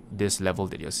equals to this level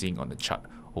that you're seeing on the chart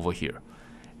over here.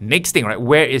 Next thing, right,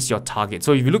 where is your target?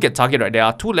 So if you look at target, right, there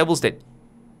are two levels that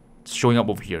showing up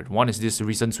over here. One is this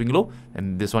recent swing low,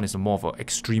 and this one is more of an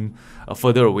extreme,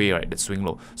 further away, right, that swing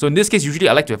low. So in this case, usually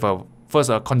I like to have first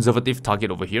a conservative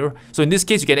target over here. So in this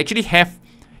case, you can actually have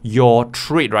your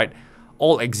trade, right,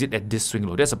 all exit at this swing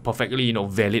low. That's a perfectly, you know,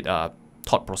 valid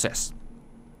thought process.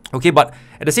 Okay, but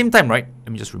at the same time, right,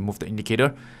 let me just remove the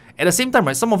indicator. At the same time,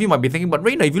 right, some of you might be thinking, but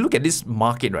Rayner, if you look at this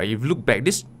market, right, if you look back,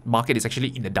 this market is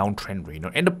actually in a downtrend,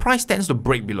 Rayner, and the price tends to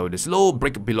break below this low,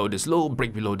 break below this low,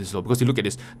 break below this low, because you look at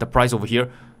this, the price over here,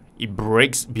 it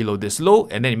breaks below this low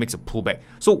and then it makes a pullback.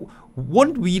 So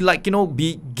won't we, like, you know,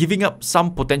 be giving up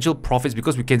some potential profits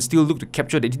because we can still look to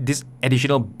capture this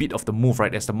additional bit of the move,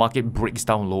 right, as the market breaks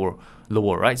down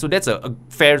lower, right? So that's a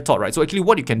fair thought, right? So actually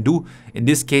what you can do in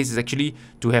this case is actually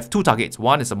to have two targets.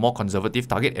 One is a more conservative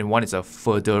target and one is a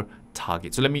further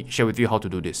target. So let me share with you how to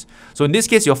do this. So in this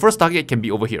case, your first target can be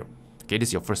over here. Okay, this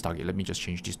is your first target. Let me just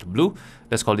change this to blue.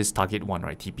 Let's call this target 1,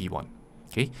 right, TP1.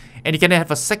 Okay, and you can have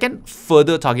a second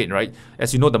further target, right?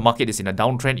 As you know, the market is in a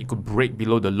downtrend. It could break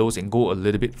below the lows and go a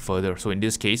little bit further. So in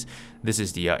this case, this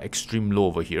is the extreme low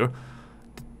over here.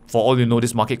 For all you know,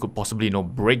 this market could possibly, you know,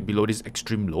 break below this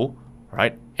extreme low,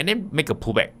 right? And then make a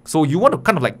pullback. So you want to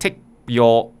kind of like take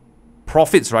your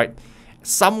profits, right,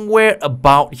 somewhere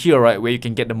about here, right, where you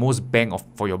can get the most bang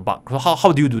for your buck. So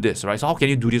how do you do this, right? So how can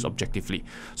you do this objectively?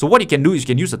 So what you can do is you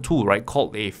can use a tool, right,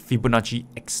 called a Fibonacci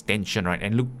extension, right,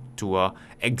 and look to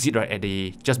exit, right,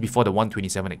 at just before the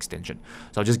 127 extension.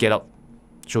 So I'll just get out,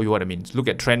 show you what it means. Look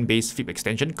at trend-based Fib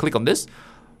extension. Click on this.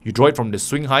 You draw it from the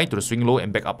swing high to the swing low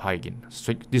and back up high again.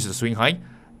 So this is the swing high,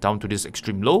 down to this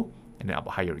extreme low, and then up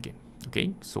higher again.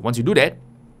 Okay, so once you do that,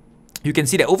 you can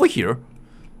see that over here,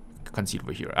 you can't see it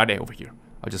over here, over here.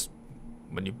 I'll just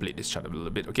manipulate this chart a little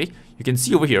bit, okay? You can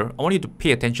see over here, I want you to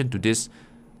pay attention to this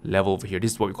level over here.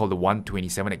 This is what we call the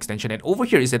 127 extension, and over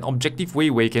here is an objective way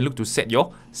where you can look to set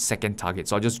your second target.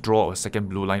 So I'll just draw a second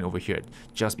blue line over here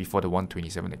just before the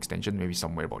 127 extension, maybe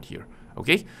somewhere about here.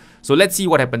 Okay, so let's see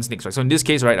what happens next, right? So in this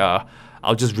case, right,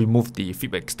 I'll just remove the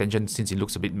Fib extension since it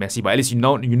looks a bit messy, but at least you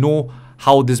know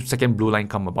how this second blue line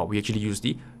come about. We actually use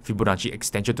the Fibonacci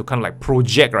extension to kind of like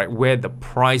project, right, where the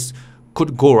price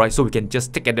could go, right? So we can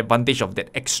just take advantage of that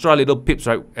extra little pips,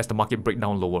 right, as the market break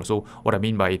down lower. So what I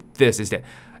mean by this is that,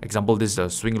 example, this is the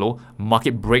swing low.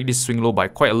 Market break this swing low by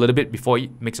quite a little bit before it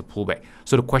makes a pullback.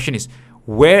 So the question is,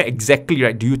 where exactly,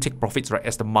 right, do you take profits, right,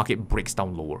 as the market breaks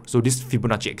down lower? So this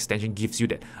Fibonacci extension gives you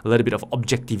that a little bit of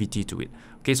objectivity to it.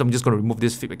 Okay, so I'm just going to remove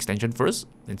this Fib extension first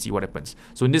and see what happens.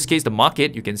 So in this case, the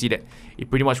market, you can see that it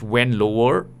pretty much went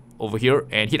lower over here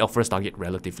and hit our first target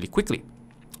relatively quickly.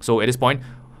 So at this point,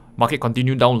 market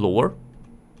continued down lower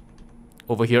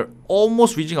over here,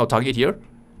 almost reaching our target here,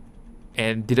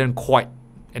 and didn't quite,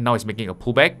 and now it's making a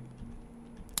pullback.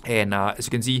 And as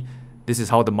you can see, this is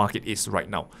how the market is right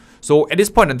now. So at this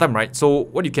point in time, right, so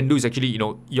what you can do is actually, you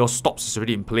know, your stops is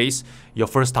already in place, your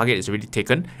first target is already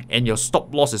taken, and your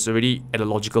stop loss is already at a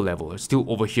logical level. It's still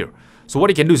over here. So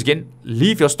what you can do is, again,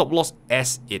 leave your stop loss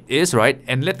as it is, right,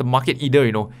 and let the market either,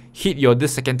 you know, hit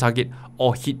this second target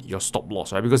or hit your stop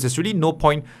loss, right? Because there's really no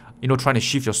point, you know, trying to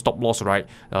shift your stop loss, right,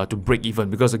 to break even,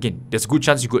 because again, there's a good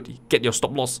chance you could get your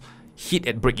stop loss hit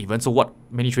at break even. So what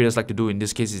many traders like to do in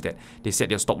this case is that they set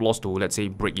their stop loss to, let's say,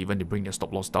 break even. They bring their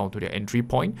stop loss down to their entry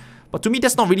point. But to me,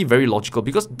 that's not really very logical,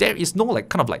 because there is no like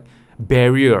kind of like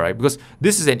barrier, right? Because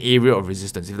this is an area of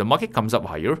resistance. If the market comes up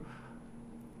higher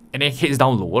and then heads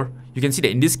down lower, you can see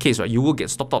that in this case, right, you will get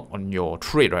stopped out on your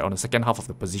trade, right, on the second half of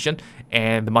the position,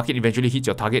 and the market eventually hits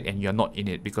your target and you're not in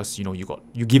it because, you know,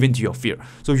 you give in to your fear.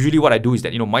 So usually what I do is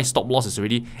that, you know, my stop loss is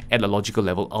already at a logical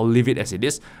level. I'll leave it as it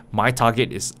is. My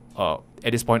target is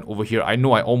at this point over here. I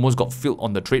know I almost got filled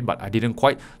on the trade, but I didn't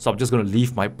quite, so I'm just going to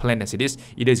leave my plan as it is.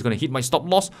 Either it's going to hit my stop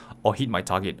loss or hit my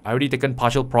target. I already taken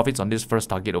partial profits on this first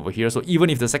target over here, so even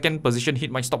if the second position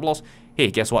hit my stop loss, hey,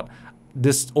 guess what?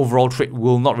 This overall trade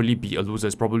will not really be a loser.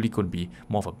 It's probably could be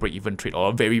more of a break-even trade or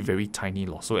a very, very tiny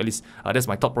loss. So at least that's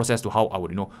my thought process to how I would,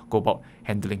 you know, go about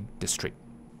handling this trade.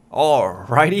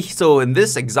 Alrighty, so in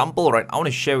this example, right, I want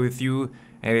to share with you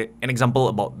an example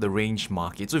about the range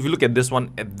market. So if you look at this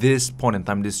one, at this point in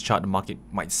time, this chart, the market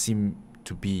might seem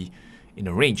to be in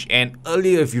a range. And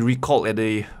earlier, if you recall, at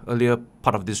the earlier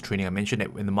part of this training, I mentioned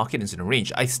that when the market is in a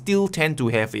range, I still tend to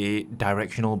have a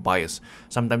directional bias.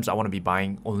 Sometimes I want to be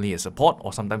buying only at support,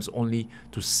 or sometimes only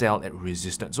to sell at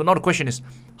resistance. So now the question is,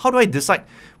 how do I decide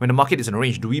when the market is in a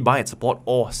range? Do we buy at support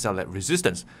or sell at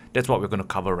resistance? That's what we're going to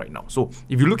cover right now. So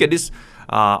if you look at this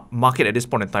market at this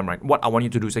point in time, right, what I want you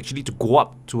to do is actually to go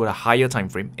up to a higher time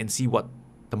frame and see what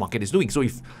the market is doing. So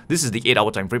if this is the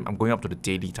 8-hour time frame, I'm going up to the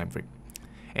daily time frame.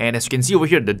 And as you can see over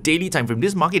here, the daily time frame,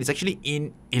 this market is actually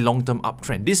in a long-term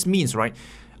uptrend. This means, right,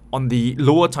 on the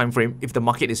lower time frame, if the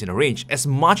market is in a range, as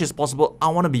much as possible, I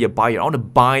want to be a buyer. I want to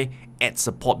buy at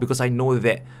support because I know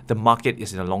that the market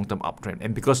is in a long-term uptrend.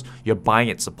 And because you're buying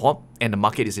at support and the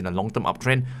market is in a long-term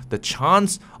uptrend, the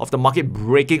chance of the market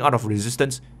breaking out of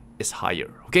resistance is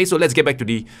higher. Okay, so let's get back to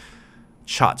the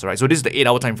charts, right? So this is the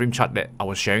 8-hour time frame chart that I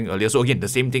was sharing earlier. So again, the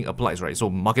same thing applies, right? So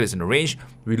market is in a range.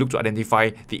 We look to identify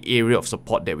the area of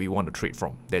support that we want to trade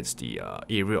from. That's the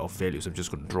area of value. So I'm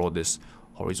just going to draw this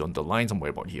horizontal line somewhere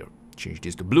about here. Change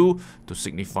this to blue to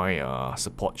signify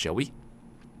support, shall we?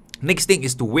 Next thing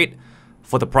is to wait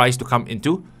for the price to come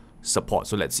into support.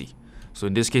 So let's see. So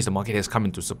in this case, the market has come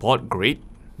into support. Great.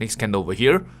 Next candle over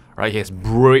here, right? It has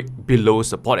break below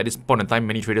support. At this point in time,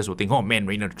 many traders will think, oh man,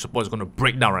 Rayner, support is going to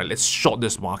break down, right? Let's short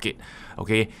this market.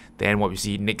 Okay. Then what we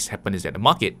see next happen is that the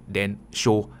market then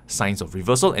show signs of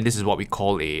reversal, and this is what we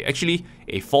call actually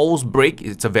a false break.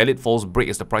 It's a valid false break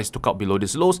as the price took out below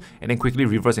these lows and then quickly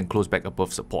reverse and close back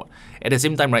above support. At the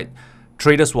same time, right,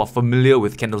 traders who are familiar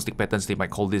with candlestick patterns, they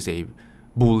might call this a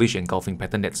bullish engulfing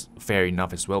pattern. That's fair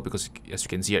enough as well, because as you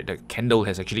can see, the candle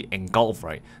has actually engulfed,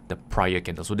 right, the prior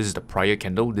candle. So this is the prior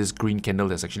candle. This green candle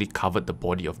has actually covered the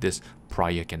body of this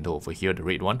prior candle over here, the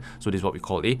red one. So this is what we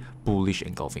call a bullish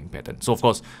engulfing pattern. So of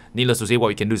course, needless to say, what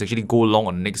we can do is actually go long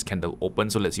on the next candle open.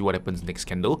 So let's see what happens next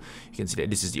candle. You can see that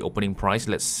this is the opening price.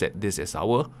 Let's set this as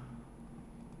our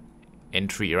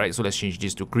entry, right? So let's change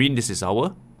this to green. This is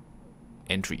our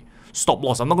entry. Stop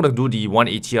loss, I'm not going to do the 1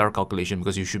 ATR calculation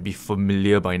because you should be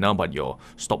familiar by now, but your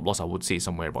stop loss, I would say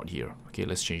somewhere about here. Okay,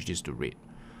 let's change this to red.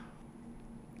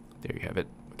 There you have it.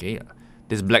 Okay,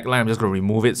 This black line, I'm just going to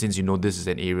remove it since you know this is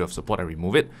an area of support. I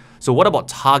remove it. So what about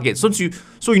target? So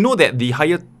you know that the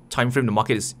higher time frame the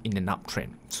market is in an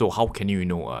uptrend. So how can you,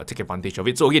 take advantage of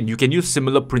it? So again, you can use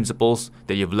similar principles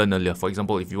that you've learned earlier. For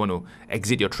example, if you want to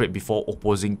exit your trade before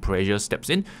opposing pressure steps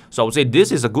in. So I would say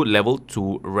this is a good level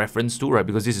to reference to, right?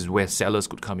 Because this is where sellers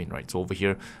could come in, right? So over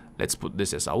here, let's put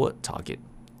this as our target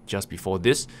just before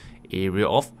this area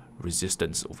of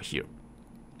resistance over here.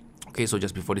 Okay, so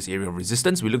just before this area of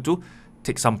resistance, we look to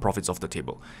take some profits off the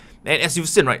table. And as you've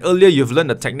seen, right, earlier you've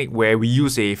learned a technique where we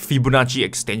use a Fibonacci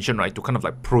extension, right, to kind of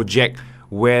like project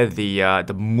where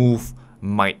the move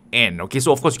might end. Okay,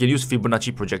 so of course you can use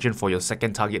Fibonacci projection for your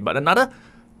second target, but another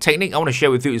technique I want to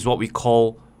share with you is what we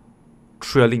call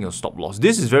trailing your stop loss.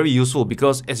 This is very useful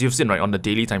because as you've seen, right, on the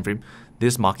daily time frame,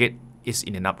 this market is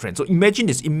in an uptrend. So imagine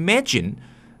this, imagine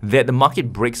that the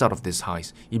market breaks out of these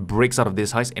highs. It breaks out of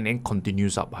these highs and then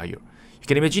continues up higher. You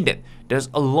can imagine that there's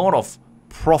a lot of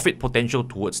profit potential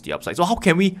towards the upside. So how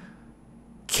can we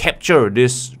capture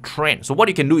this trend? So what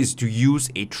you can do is to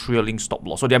use a trailing stop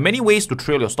loss. So there are many ways to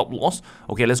trail your stop loss.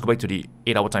 Okay, let's go back to the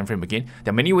 8-hour time frame again.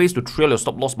 There are many ways to trail your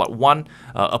stop loss, but one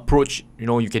approach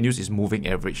you can use is moving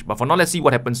average. But for now, let's see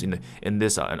what happens on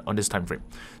this time frame.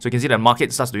 So you can see that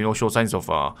market starts to show signs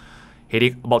of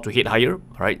headache, about to hit higher,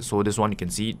 right? So this one you can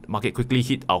see market quickly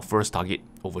hit our first target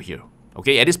over here.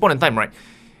 Okay, at this point in time, right,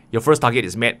 your first target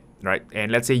is met, right? And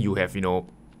let's say you have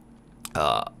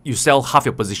you sell half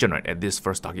your position, right, at this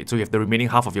first target. So you have the remaining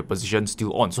half of your position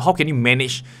still on. So how can you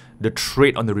manage the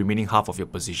trade on the remaining half of your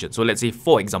position? So let's say,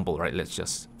 for example, right, let's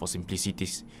just, for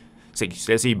simplicity's sake,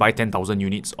 let's say you buy 10,000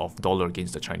 units of dollar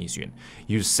against the Chinese yuan.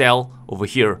 You sell over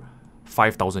here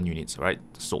 5,000 units, right?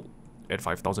 So at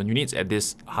 5,000 units at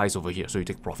this highs over here, so you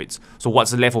take profits. So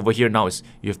what's left over here now is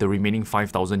you have the remaining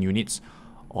 5,000 units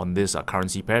on this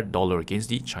currency pair, dollar against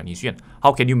the Chinese yuan.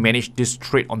 How can you manage this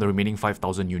trade on the remaining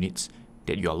 5,000 units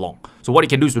that you are long? So what you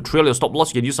can do is to trail your stop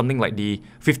loss. You can use something like the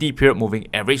 50-period moving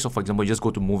average. So for example, you just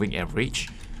go to moving average.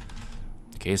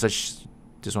 Okay, this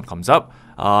one comes up.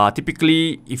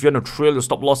 Typically, if you want to trail your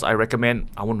stop loss, I recommend,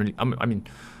 I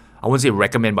won't say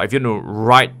recommend, but if you want to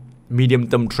ride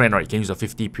medium-term trend, right, you can use a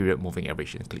 50-period moving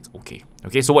average and click OK.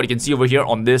 Okay, so what you can see over here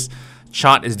on this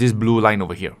chart is this blue line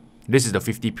over here. This is the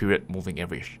 50-period moving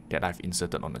average that I've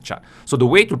inserted on the chart. So the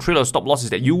way to trail a stop loss is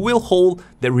that you will hold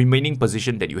the remaining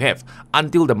position that you have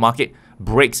until the market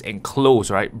breaks and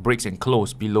close, right? Breaks and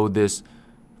close below this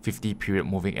 50-period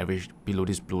moving average, below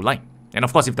this blue line. And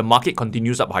of course, if the market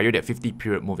continues up higher, that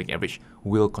 50-period moving average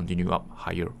will continue up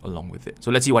higher along with it.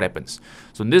 So let's see what happens.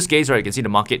 So in this case, right, you can see the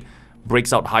market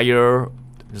breaks out higher.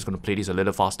 I'm just going to play this a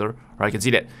little faster. Right, you can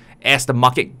see that as the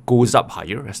market goes up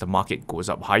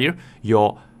higher,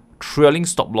 your trailing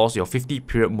stop loss, your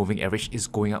 50-period moving average is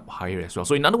going up higher as well.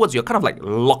 So in other words, you're kind of like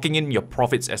locking in your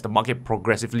profits as the market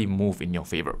progressively move in your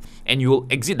favor. And you will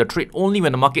exit the trade only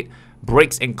when the market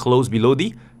breaks and close below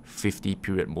the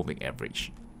 50-period moving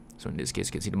average. So in this case,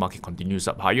 you can see the market continues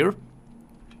up higher.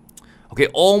 Okay,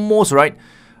 almost right,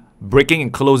 breaking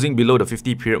and closing below the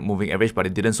 50-period moving average, but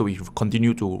it didn't. So we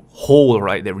continue to hold,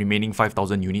 right, the remaining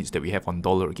 5,000 units that we have on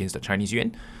dollar against the Chinese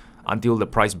yuan until the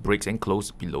price breaks and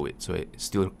closes below it. So it's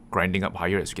still grinding up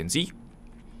higher, as you can see.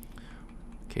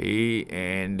 Okay,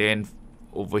 and then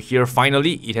over here,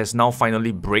 finally, it has now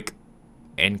finally break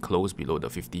and close below the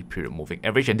 50-period moving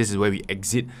average. And this is where we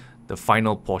exit the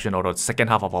final portion, or the second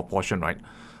half of our portion, right,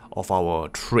 of our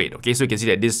trade. Okay, so you can see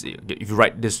that this, if you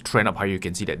write this trend up higher, you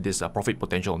can see that this profit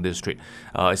potential on this trade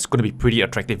is going to be pretty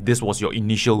attractive. This was your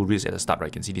initial risk at the start, right?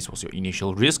 You can see this was your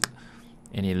initial risk,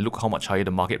 and then look how much higher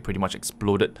the market pretty much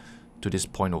exploded to this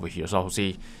point over here. So I would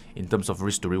say, in terms of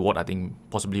risk to reward, I think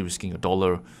possibly risking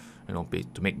 $1,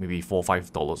 to make maybe $4 or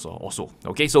 $5 or so.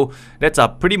 Okay, so that's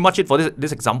pretty much it for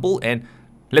this example, and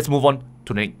let's move on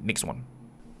to the next one.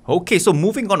 Okay, so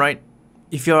moving on, right?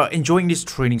 If you're enjoying this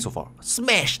training so far,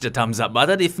 smash the thumbs up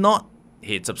button. If not,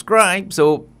 hit subscribe.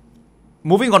 So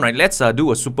moving on, right, let's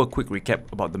do a super quick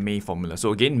recap about the May formula.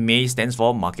 So again, May stands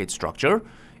for market structure.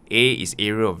 A is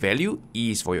area of value,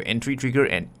 E is for your entry trigger,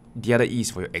 and the other E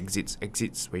is for your exits.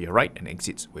 Exits where you're right and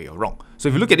exits where you're wrong. So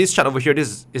if you look at this chart over here,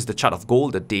 this is the chart of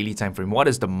gold, the daily time frame. What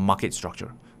is the market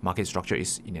structure? Market structure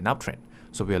is in an uptrend.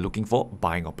 So we are looking for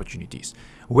buying opportunities.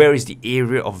 Where is the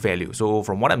area of value? So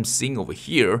from what I'm seeing over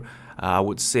here, I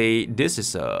would say this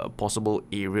is a possible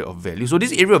area of value. So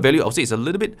this area of value, I would say, is a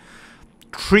little bit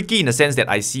tricky in the sense that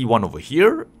I see one over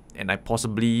here, and I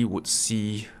possibly would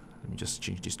see, let me just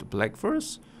change this to black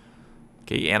first.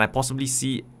 Okay, and I possibly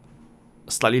see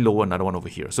slightly lower another one over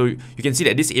here. So you can see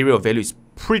that this area of value is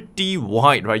pretty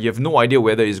wide, right? You have no idea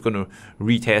whether it's going to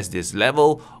retest this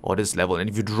level or this level. And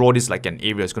if you draw this like an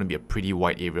area, it's going to be a pretty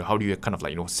wide area. How do you kind of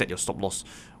like, set your stop loss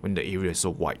when the area is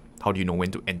so wide? How do you know when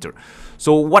to enter?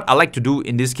 So what I like to do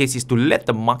in this case is to let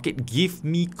the market give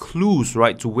me clues,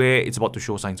 right, to where it's about to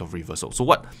show signs of reversal. So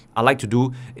what I like to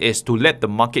do is to let the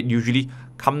market usually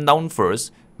come down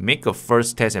first, make a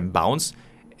first test and bounce,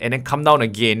 and then come down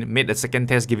again, make the second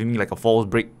test giving me like a false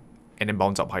break, and then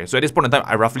bounce up higher. So at this point in time,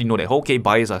 I roughly know that, okay,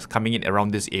 buyers are coming in around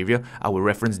this area. I will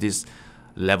reference this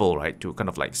level, right, to kind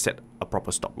of like set a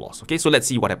proper stop loss. Okay, so let's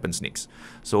see what happens next.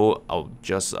 So I'll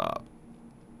just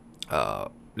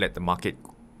let the market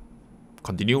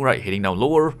continue, right, heading down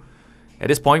lower. At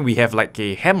this point, we have like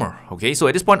a hammer. Okay, so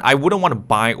at this point, I wouldn't want to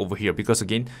buy over here because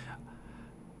again,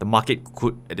 the market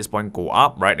could at this point go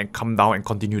up, right, and come down and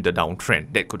continue the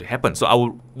downtrend. That could happen. So I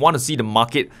would want to see the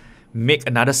market make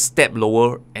another step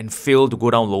lower and fail to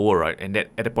go down lower, right? And that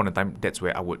at that point in time, that's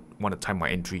where I would want to time my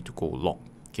entry to go long.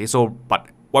 Okay, so but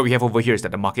what we have over here is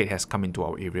that the market has come into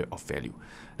our area of value.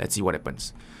 Let's see what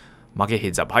happens. Market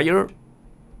heads up higher.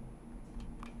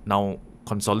 Now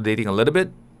consolidating a little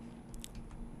bit.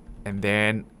 And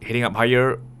then heading up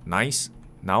higher. Nice.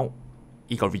 Now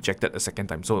it got rejected a second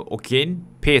time. So again,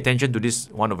 pay attention to this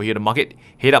one over here. The market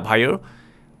head up higher,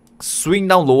 swing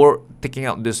down lower, taking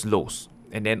out these lows.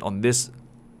 And then on this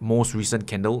most recent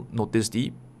candle, notice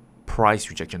the price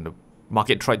rejection. The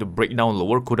market tried to break down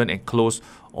lower, couldn't, and close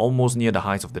almost near the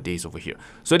highs of the days over here.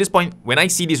 So at this point, when I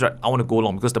see this, right, I want to go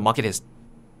long because the market has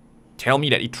tell me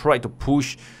that it tried to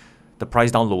push the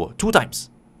price down lower 2 times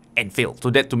and failed. So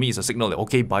that to me is a signal that,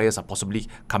 okay, buyers are possibly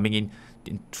coming in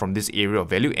from this area of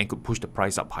value and could push the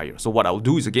price up higher. So what I'll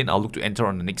do is, again, I'll look to enter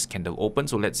on the next candle open.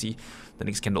 So let's see the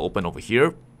next candle open over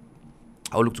here.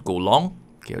 I'll look to go long.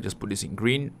 Okay, I'll just put this in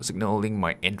green, signaling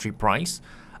my entry price.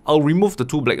 I'll remove the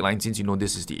 2 black lines since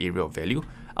this is the area of value.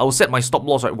 I'll set my stop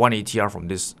loss at 1 ATR from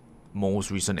this most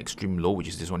recent extreme low, which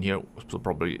is this one here. So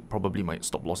probably my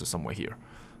stop loss is somewhere here.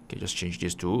 Okay, just change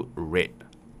this to red.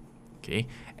 Okay.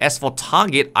 As for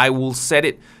target, I will set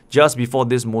it just before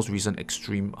this most recent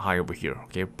extreme high over here.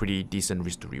 Okay, pretty decent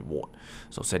risk to reward.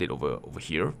 So set it over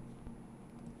here.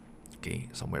 Okay,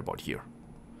 somewhere about here.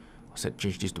 I'll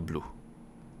change this to blue.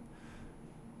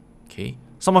 Okay,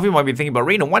 some of you might be thinking about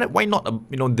Rayner, why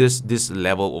not this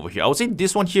level over here? I would say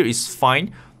this one here is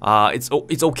fine. It's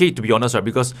okay to be honest, right?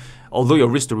 Because although your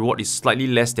risk to reward is slightly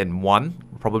less than 1,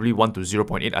 probably 1 to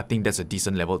 0.8, I think that's a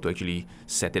decent level to actually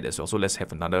set it as well. So let's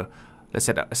have another. Let's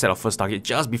set our first target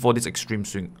just before this extreme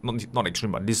swing, not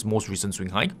extreme, but this most recent swing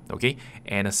high. Okay,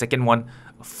 and a second one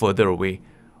further away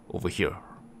over here.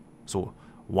 So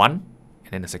 1 and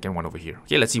then the second one over here.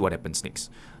 Okay, let's see what happens next.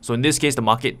 So in this case, the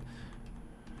market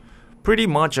pretty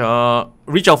much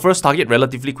reach our first target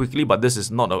relatively quickly, but this is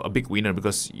not a big winner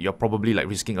because you're probably like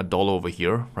risking $1 over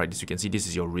here, right? As you can see, this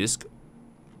is your risk.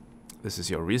 This is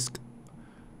your risk.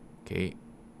 Okay,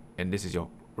 and this is your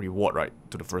reward, right,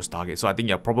 to the first target. So I think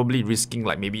you're probably risking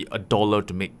like maybe $1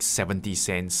 to make 70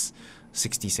 cents,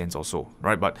 60 cents or so,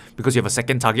 right? But because you have a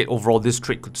second target, overall this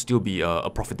trade could still be a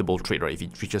profitable trade, right, if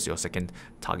it reaches your second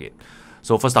target.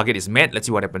 So first target is met. Let's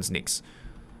see what happens next.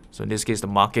 So in this case, the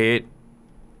market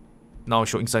now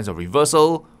showing signs of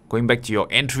reversal, going back to your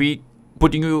entry,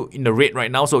 putting you in the red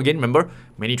right now. So again, remember,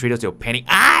 many traders, they'll panic.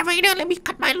 Rayner, let me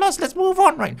cut my loss, let's move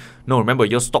on, right? No, remember,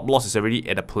 your stop loss is already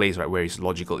at a place, right, where it's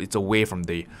logical. It's away from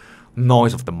the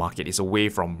noise of the market. It's away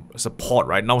from support,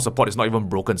 right? Now support is not even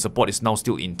broken. Support is now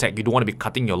still intact. You don't want to be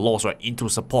cutting your loss, right, into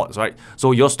supports, right?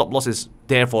 So your stop loss is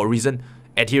there for a reason.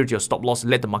 Adhere to your stop loss.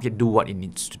 Let the market do what it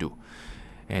needs to do.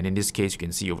 And in this case, you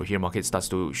can see over here, market starts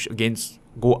to again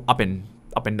go up and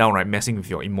down, right, messing with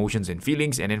your emotions and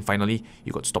feelings, and then finally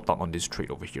you got stopped out on this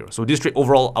trade over here. So this trade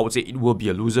overall, I would say it will be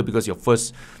a loser because your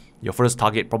first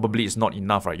target probably is not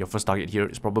enough, right? Your first target here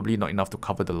is probably not enough to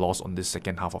cover the loss on this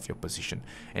second half of your position,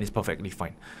 and it's perfectly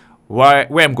fine. Where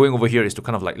I'm going over here is to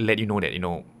kind of like let you know that,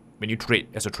 when you trade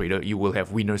as a trader, you will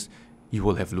have winners, you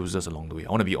will have losers along the way. I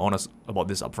want to be honest about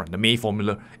this upfront. The May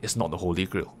formula is not the holy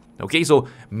grail. Okay, so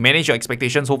manage your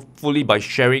expectations. Hopefully by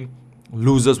sharing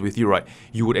losers with you, right,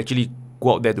 you would actually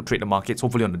go out there to trade the markets,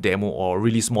 hopefully on the demo or a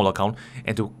really small account,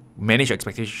 and to manage your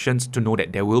expectations to know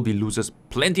that there will be losers,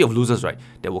 plenty of losers, right,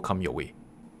 that will come your way.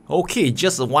 Okay,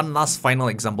 just one last final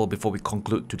example before we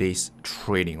conclude today's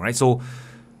trading, right? So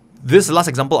this last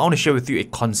example, I want to share with you a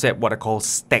concept, what I call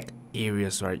stack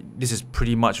areas, right? This is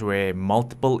pretty much where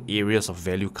multiple areas of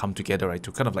value come together, right,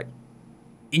 to kind of like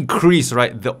increase,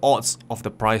 right, the odds of the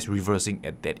price reversing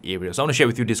at that area. So I want to share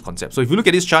with you this concept. So if you look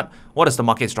at this chart, what is the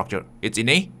market structure? It's in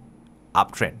a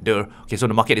uptrend. Okay, so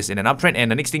the market is in an uptrend, and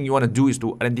the next thing you want to do is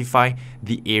to identify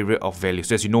the area of value.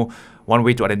 So as you know, one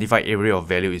way to identify area of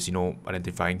value is,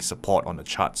 identifying support on the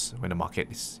charts when the market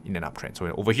is in an uptrend.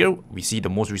 So over here, we see the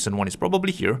most recent one is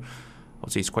probably here. I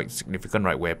would say it's quite significant,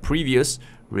 right? Where previous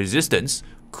resistance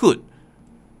could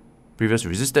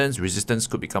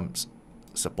become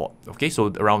support. Okay, so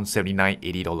around $79,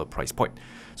 $80 price point.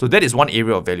 So that is one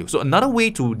area of value. So another way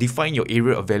to define your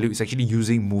area of value is actually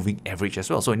using moving average as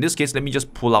well. So in this case, let me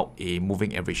just pull out a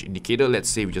moving average indicator. Let's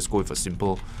say we just go with a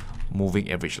simple moving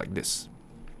average like this.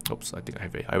 Oops, I think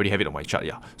I already have it on my chart.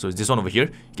 Yeah, so it's this one over here.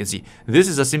 You can see this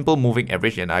is a simple moving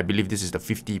average, and I believe this is the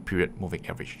 50-period moving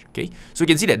average. Okay, so you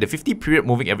can see that the 50-period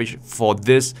moving average for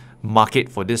this market,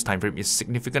 for this time frame, is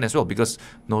significant as well, because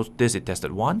notice it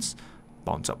tested once,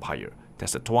 bounce up higher,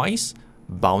 tested twice,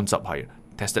 bounce up higher,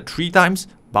 tested 3 times,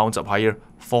 bounce up higher,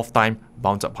 4th time,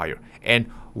 bounce up higher. And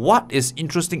what is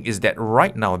interesting is that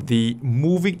right now the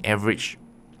moving average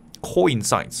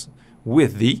coincides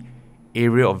with the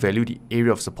area of value, the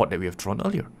area of support that we have drawn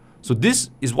earlier. So this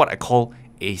is what I call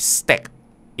a stack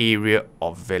area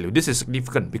of value. This is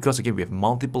significant because, again, we have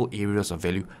multiple areas of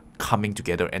value coming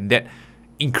together, and that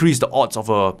increase the odds of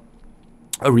a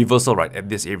reversal right at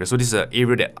this area. So this is an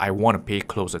area that I want to pay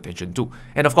close attention to.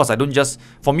 And of course, I don't just,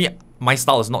 for me, my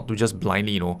style is not to just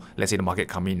blindly, let's say the market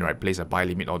come in, right, place a buy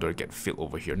limit order, get filled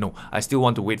over here. No, I still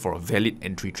want to wait for a valid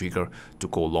entry trigger to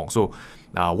go long. So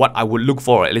what I would look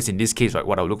for, at least in this case, right,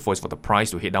 what I would look for is for the price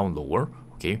to head down lower.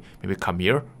 Okay, maybe come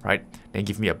here, right, then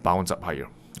give me a bounce up higher.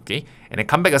 Okay, and then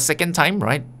come back a second time,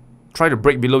 right, try to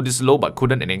break below this low but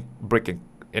couldn't, and then break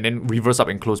and then reverse up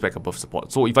and close back above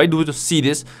support. So if I do to see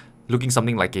this looking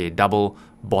something like a double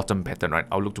bottom pattern, right,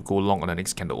 I'll look to go long on the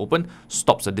next candle open,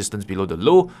 stops a distance below the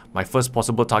low. My first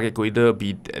possible target could either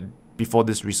be before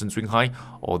this recent swing high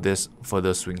or this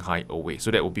further swing high away. So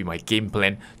that will be my game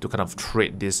plan to kind of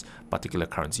trade this particular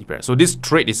currency pair. So this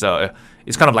trade is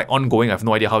it's kind of like ongoing. I have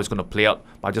no idea how it's going to play out,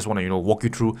 but I just want to walk you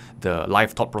through the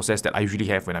live thought process that I usually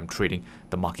have when I'm trading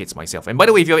the markets myself. And by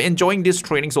the way, if you're enjoying this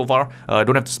trading so far,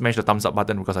 don't have to smash the thumbs up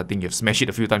button, because I think you've smashed it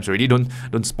a few times already.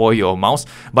 Don't spoil your mouse.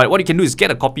 But what you can do is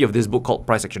get a copy of this book called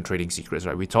Price Action Trading Secrets,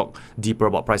 right? We talk deeper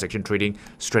about price action trading,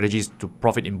 strategies to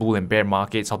profit in bull and bear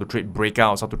markets, how to trade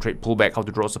breakouts, how to trade pullback, how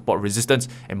to draw support, resistance,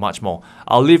 and much more.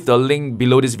 I'll leave the link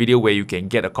below this video where you can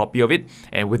get a copy of it.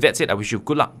 And with that said, I wish you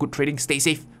good luck, good trading, stay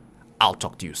safe. I'll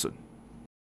talk to you soon.